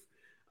safe.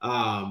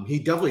 He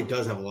definitely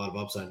does have a lot of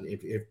upside.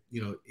 If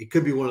it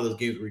could be one of those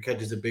games where he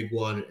catches a big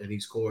one and he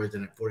scores,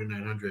 and at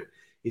 4,900,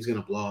 he's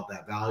going to blow up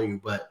that value.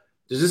 But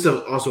there's just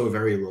also a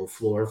very low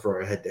floor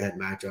for a head-to-head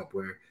matchup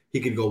where he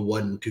could go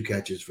 1-2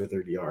 catches for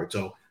 30 yards.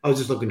 So I was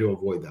just looking to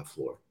avoid that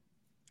floor.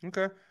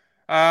 Okay.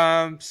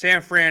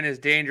 San Fran is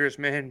dangerous,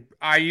 man.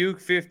 Ayuk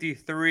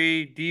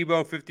 53,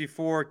 Debo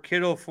 54,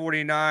 Kittle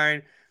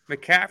 49,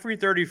 McCaffrey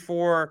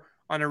 34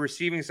 on the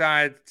receiving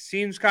side.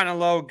 Seems kind of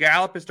low.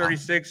 Gallup is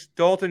 36,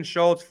 Dalton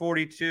Schultz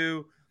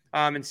 42,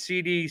 and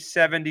CD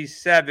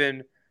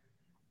 77.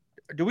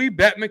 Do we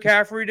bet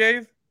McCaffrey,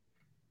 Dave?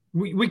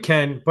 We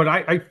can, but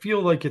I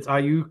feel like it's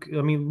Ayuk.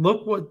 I mean,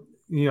 look what,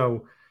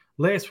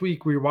 last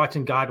week we were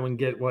watching Godwin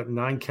get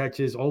 9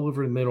 catches all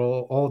over the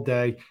middle all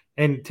day,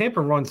 and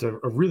Tampa runs a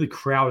really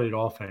crowded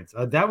offense.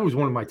 That was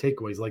one of my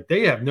takeaways. Like,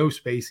 they have no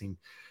spacing,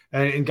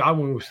 and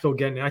Godwin was still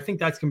getting it. I think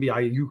that's going to be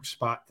Ayuk's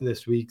spot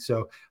this week.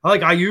 So I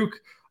like Ayuk.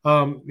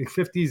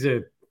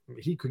 50's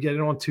he could get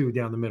it on 2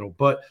 down the middle,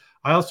 but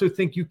I also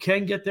think you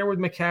can get there with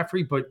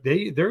McCaffrey, but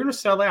they're going to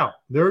sell out.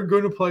 They're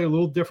going to play a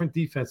little different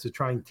defense to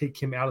try and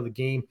take him out of the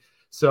game.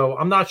 So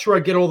I'm not sure I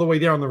get all the way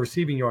there on the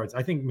receiving yards.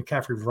 I think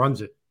McCaffrey runs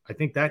it. I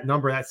think that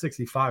number at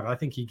 65, I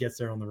think he gets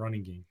there on the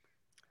running game.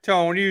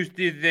 Tone, what do you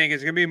think?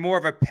 Is it going to be more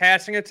of a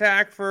passing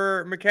attack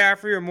for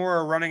McCaffrey or more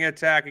a running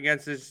attack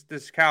against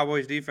this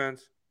Cowboys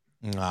defense?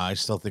 No, I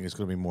still think it's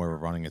going to be more of a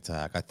running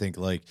attack. I think,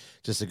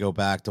 just to go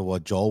back to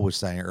what Joel was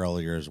saying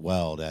earlier as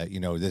well, that,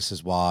 this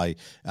is why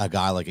a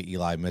guy like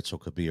Eli Mitchell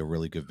could be a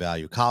really good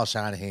value. Kyle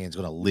Shanahan's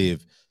going to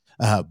live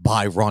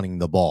by running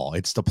the ball.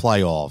 It's the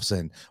playoffs,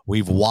 and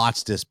we've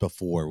watched this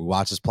before. We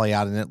watched this play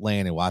out in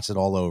Atlanta, watched it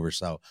all over.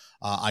 So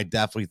I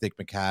definitely think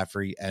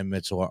McCaffrey and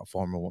Mitchell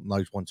form a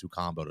nice 1-2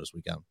 combo this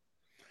weekend.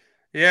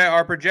 Yeah,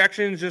 our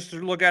projections, just to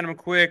look at them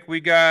quick, we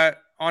got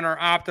on our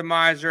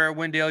optimizer at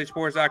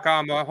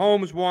windailysports.com.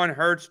 Mahomes 1,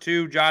 Hurts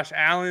 2, Josh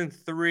Allen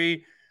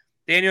 3,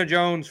 Daniel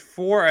Jones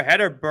 4 ahead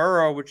of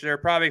Burrow, which they're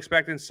probably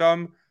expecting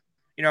some,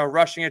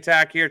 rushing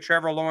attack here.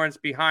 Trevor Lawrence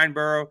behind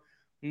Burrow.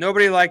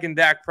 Nobody liking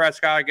Dak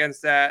Prescott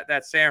against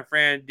that San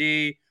Fran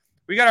D.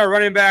 We got our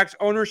running backs.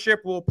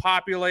 Ownership will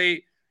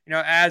populate,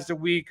 as the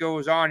week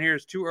goes on here.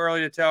 It's too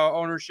early to tell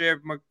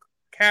ownership.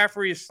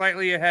 McCaffrey is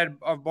slightly ahead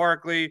of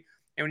Barkley.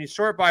 And when you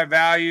sort by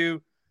value,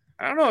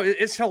 I don't know.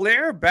 Is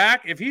Hilaire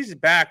back? If he's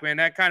back, man,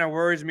 that kind of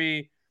worries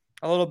me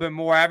a little bit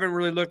more. I haven't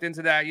really looked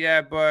into that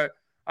yet, but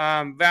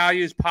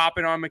value is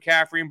popping on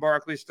McCaffrey and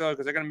Barkley still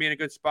because they're going to be in a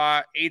good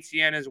spot.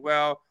 ATN as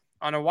well.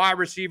 On the wide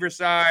receiver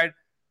side,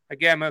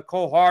 again,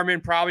 Mecole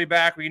Hardman probably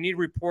back. We need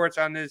reports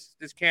on this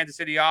Kansas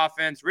City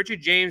offense. Richie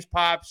James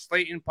pop,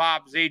 Slayton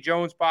pop, Zay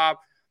Jones pop,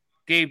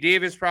 Gabe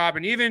Davis pop,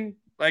 and even,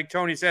 like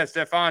Tony said,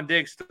 Stephon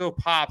Diggs still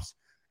pops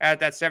at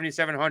that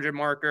 7,700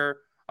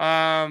 marker.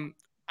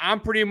 I'm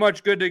pretty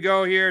much good to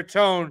go here.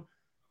 Tone,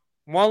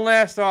 One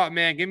last thought,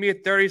 man. Give me a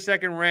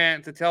 30-second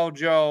rant to tell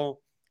Joe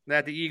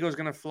that the Eagles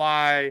going to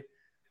fly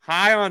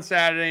high on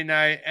Saturday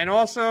night. And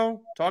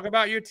also talk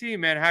about your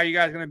team, man. How you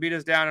guys going to beat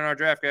us down in our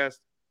DraftCast?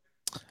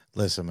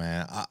 Listen,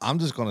 man, I'm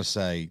just going to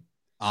say,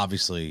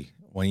 obviously,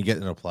 when you get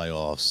into the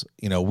playoffs,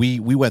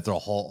 we went through a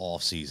whole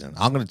off season.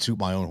 I'm going to toot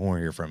my own horn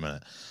here for a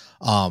minute,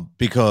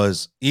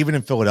 because even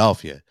in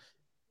Philadelphia,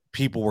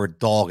 people were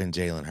dogging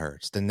Jalen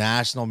Hurts. The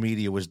national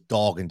media was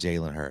dogging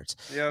Jalen Hurts.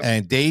 Yep.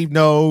 And Dave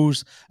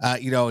knows,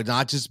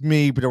 not just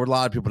me, but there were a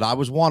lot of people, but I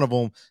was one of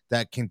them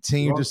that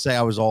continued to say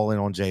I was all in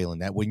on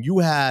Jalen. That when you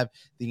have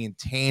the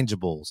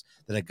intangibles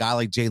that a guy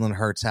like Jalen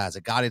Hurts has,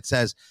 a guy that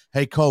says,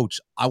 hey, coach,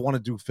 I want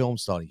to do film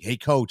study. Hey,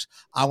 coach,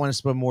 I want to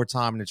spend more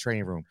time in the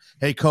training room.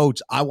 Hey,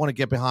 coach, I want to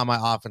get behind my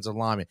offensive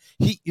lineman.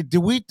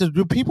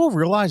 Do people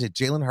realize that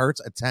Jalen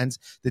Hurts attends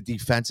the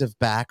defensive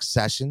back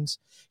sessions?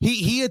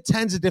 He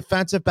attends the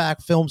defensive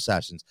back film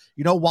sessions.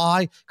 You know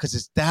why? Because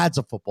his dad's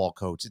a football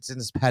coach. It's in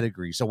his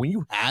pedigree. So when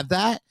you have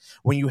that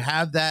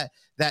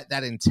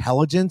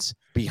intelligence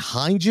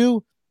behind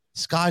you,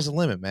 sky's the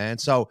limit, man.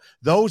 So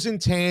those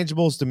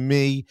intangibles to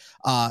me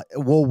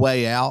will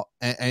weigh out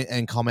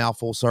and come out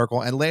full circle.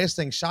 And last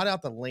thing, shout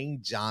out to Lane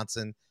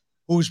Johnson,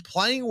 who's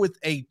playing with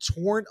a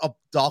torn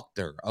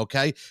abductor,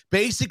 okay?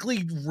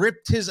 Basically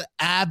ripped his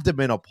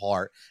abdomen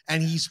apart,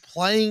 and he's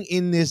playing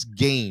in this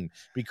game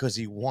because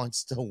he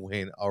wants to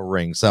win a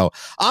ring. So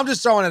I'm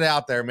just throwing it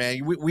out there,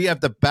 man. We have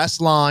the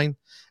best line,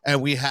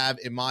 and we have,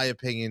 in my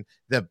opinion,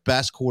 the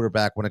best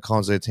quarterback when it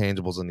comes to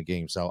intangibles in the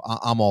game. So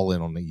I'm all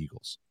in on the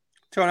Eagles.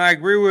 Tony, I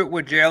agree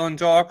with Jalen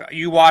talk.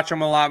 You watch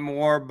him a lot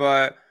more,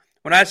 but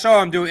when I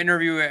saw him do an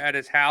interview at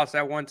his house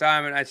at one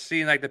time, and I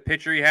seen like the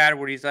picture he had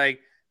where he's like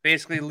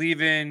basically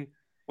leaving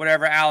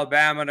whatever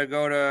Alabama to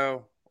go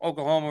to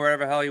Oklahoma,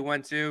 wherever the hell he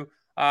went to.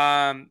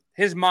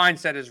 His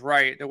mindset is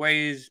right. The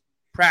way he's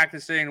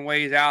practicing, the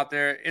way he's out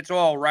there, it's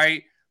all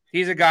right.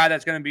 He's a guy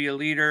that's going to be a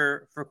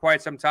leader for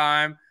quite some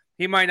time.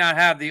 He might not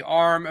have the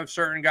arm of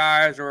certain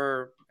guys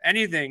or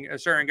anything of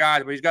certain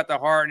guys, but he's got the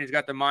heart and he's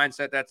got the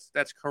mindset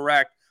that's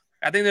correct.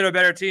 I think they're a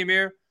better team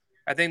here.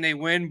 I think they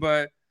win,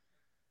 and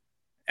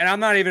I'm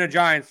not even a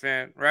Giants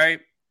fan,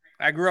 right?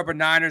 I grew up a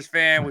Niners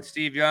fan with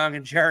Steve Young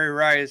and Jerry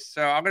Rice,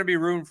 so I'm going to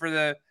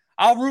be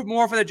I'll root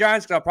more for the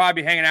Giants because I'll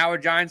probably be hanging out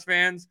with Giants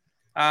fans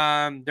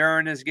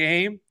during this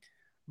game.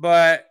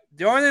 But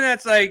the only thing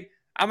that's like,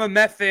 I'm a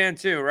Met fan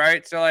too,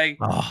 right? So like,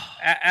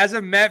 as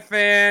a Met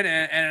fan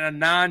and a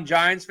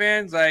non-Giants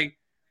fan, like,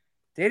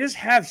 they just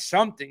have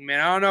something,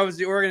 man. I don't know if it's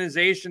the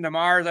organization,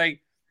 tomorrow,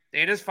 like,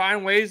 they just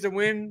find ways to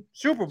win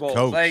Super Bowls.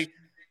 Coach. Like,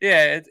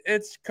 yeah,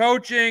 it's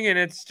coaching and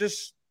it's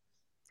just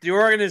the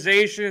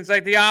organization. It's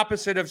like the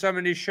opposite of some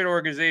of these shit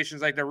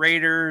organizations like the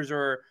Raiders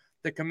or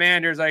the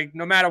Commanders. Like,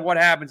 no matter what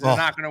happens, they're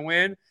not going to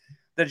win.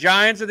 The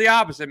Giants are the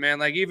opposite, man.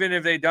 Like, even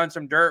if they've done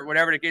some dirt,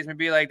 whatever the case may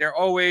be, like,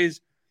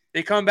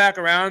 they come back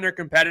around, they're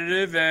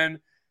competitive, and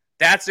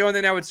that's the only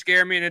thing that would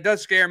scare me. And it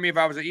does scare me if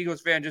I was an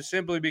Eagles fan, just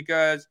simply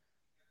because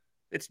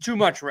it's too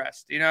much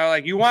rest.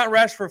 Like, you want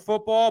rest for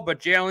football, but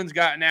Jalen's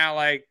gotten out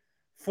like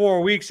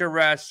 4 weeks of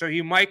rest, so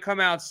he might come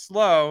out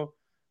slow.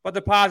 But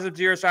the positive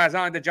to your side is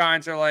not like the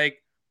Giants are like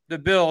the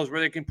Bills where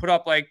they can put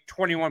up like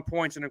 21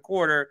 points in a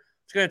quarter.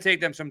 It's going to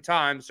take them some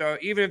time. So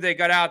even if they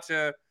got out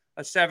to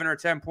a 7 or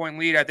 10 point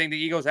lead, I think the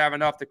Eagles have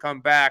enough to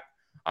come back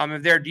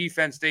if their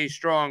defense stays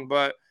strong.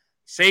 But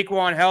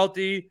Saquon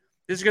healthy,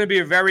 this is going to be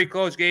a very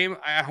close game.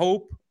 I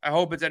hope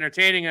it's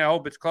entertaining and I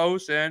hope it's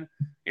close. And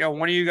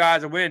one of you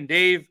guys will win.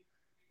 Dave,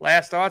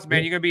 last thoughts,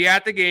 man. You're going to be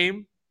at the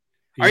game.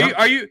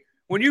 Are you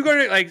when you go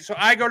to so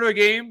I go to a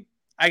game,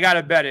 I got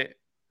to bet it.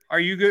 Are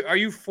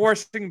you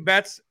forcing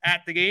bets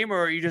at the game,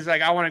 or are you just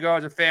like, I want to go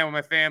as a fan with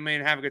my family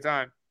and have a good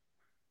time?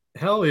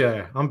 Hell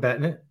yeah, I'm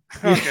betting it.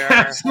 Okay,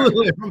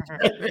 absolutely.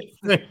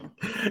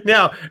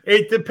 Now,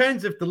 it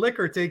depends if the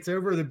liquor takes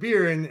over the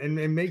beer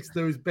and makes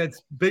those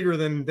bets bigger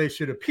than they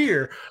should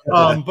appear.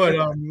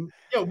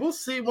 We'll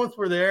see once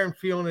we're there and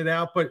feeling it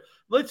out. But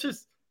let's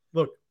just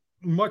look.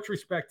 Much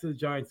respect to the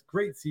Giants,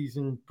 great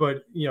season.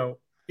 But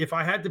if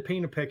I had to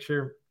paint a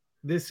picture,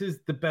 this is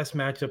the best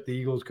matchup the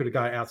Eagles could have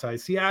got outside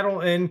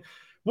Seattle, and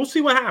we'll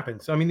see what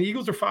happens. I mean, the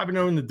Eagles are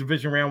 5-0 in the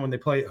division round when they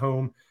play at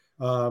home.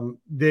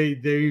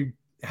 They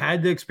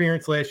had the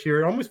experience last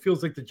year. It almost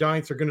feels like the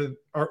Giants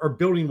are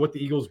building what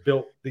the Eagles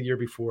built the year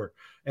before,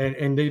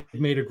 and they've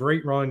made a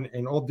great run.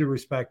 And all due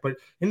respect,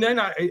 and then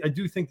I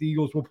do think the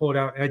Eagles will pull it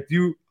out. And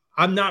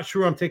I'm not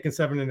sure I'm taking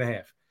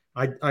 7.5.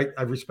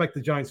 I respect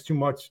the Giants too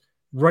much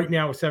right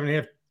now with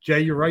 7.5.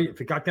 Jay, you're right.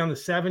 If it got down to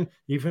 7,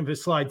 even if it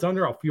slides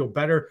under, I'll feel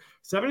better.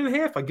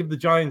 7.5, I give the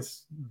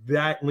Giants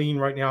that lean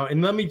right now.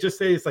 And let me just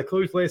say this: I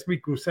closed last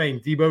week with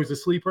saying Debo's a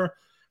sleeper.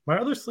 My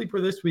other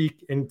sleeper this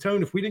week, and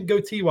Tone, if we didn't go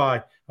TY,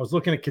 I was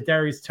looking at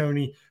Kadarius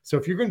Toney. So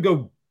if you're going to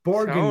go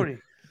bargain, Tony,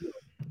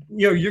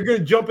 you're going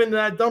to jump into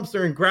that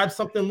dumpster and grab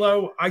something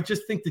low. I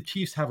just think the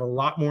Chiefs have a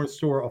lot more in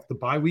store off the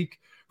bye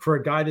week for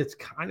a guy that's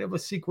kind of a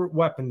secret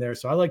weapon there.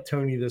 So I like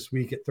Toney this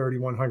week at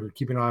 3,100.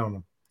 Keep an eye on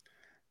him.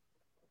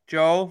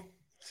 Joe,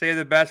 save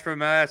the best for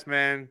last,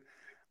 man.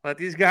 Let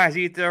these guys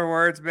eat their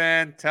words,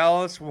 man.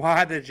 Tell us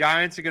why the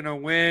Giants are going to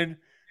win.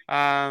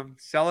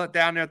 Sell it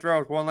down their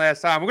throats one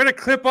last time. We're going to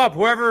clip up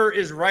whoever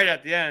is right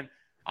at the end.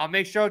 I'll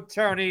make sure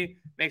Tony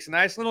makes a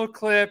nice little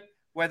clip,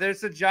 whether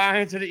it's the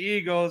Giants or the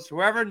Eagles.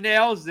 Whoever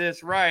nails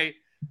this right,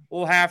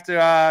 we'll have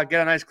to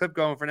get a nice clip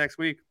going for next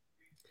week.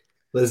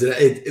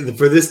 Listen,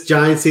 for this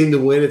Giants team to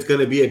win, it's going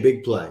to be a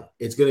big play.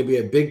 It's going to be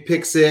a big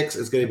pick six.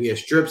 It's going to be a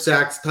strip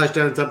sack,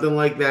 touchdown, something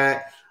like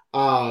that.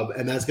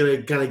 And that's going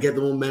to kind of get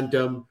the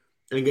momentum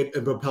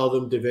and propel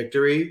them to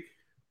victory.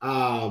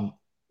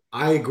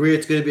 I agree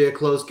it's going to be a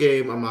close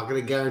game. I'm not going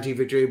to guarantee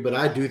victory, but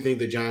I do think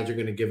the Giants are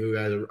going to give you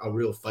guys a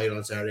real fight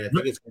on Saturday. I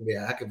think it's going to be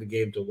a heck of a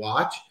game to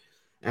watch.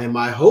 And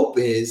my hope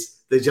is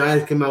the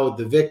Giants come out with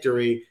the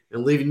victory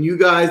and leaving you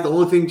guys. The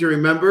only thing to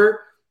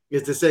remember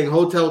is to sing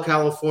Hotel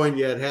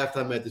California at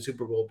halftime at the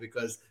Super Bowl,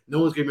 because no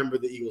one's going to remember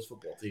the Eagles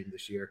football team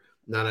this year.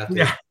 Not after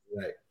that.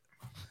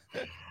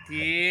 Right.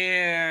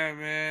 Yeah,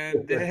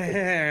 man.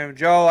 Damn,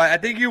 Joe. I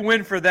think you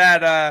win for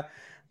that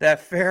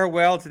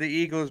farewell to the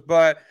Eagles,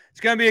 but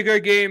it's going to be a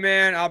good game,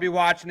 man. I'll be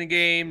watching the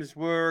games.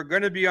 We're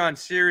going to be on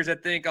series, I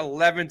think,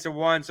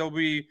 11-1, so we'll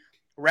be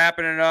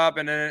wrapping it up.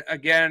 And then,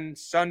 again,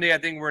 Sunday, I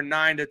think we're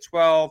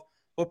 9-12.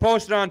 We'll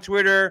post it on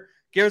Twitter.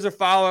 Give us a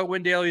follow at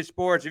Win Daily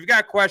Sports. If you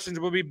got questions,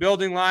 we'll be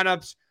building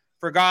lineups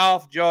for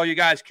golf. Joe, you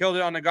guys killed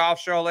it on the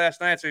golf show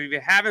last night. So if you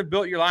haven't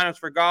built your lineups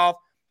for golf,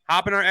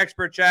 hop in our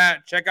expert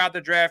chat. Check out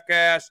the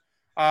DraftCast.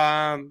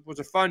 It was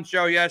a fun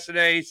show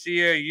yesterday.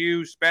 Sia,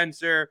 you,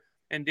 Spencer,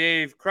 and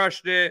Dave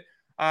crushed it.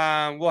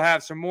 We'll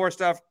have some more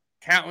stuff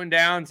counting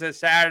down to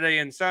Saturday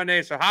and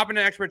Sunday. So hop in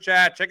the expert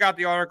chat. Check out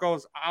the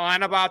articles.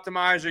 Lineup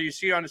Optimizer. You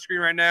see it on the screen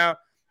right now.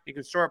 You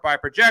can sort by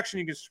projection.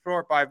 You can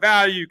sort by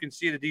value. You can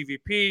see the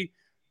DVP.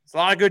 It's a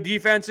lot of good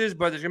defenses,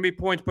 but there's going to be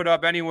points put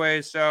up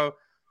anyway. So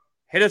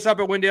hit us up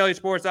at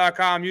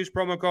WinDailySports.com. Use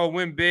promo code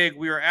WINBIG.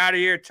 We are out of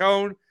here.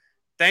 Tone,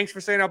 thanks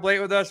for staying up late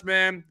with us,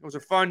 man. It was a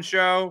fun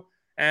show,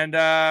 and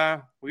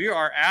we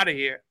are out of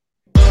here.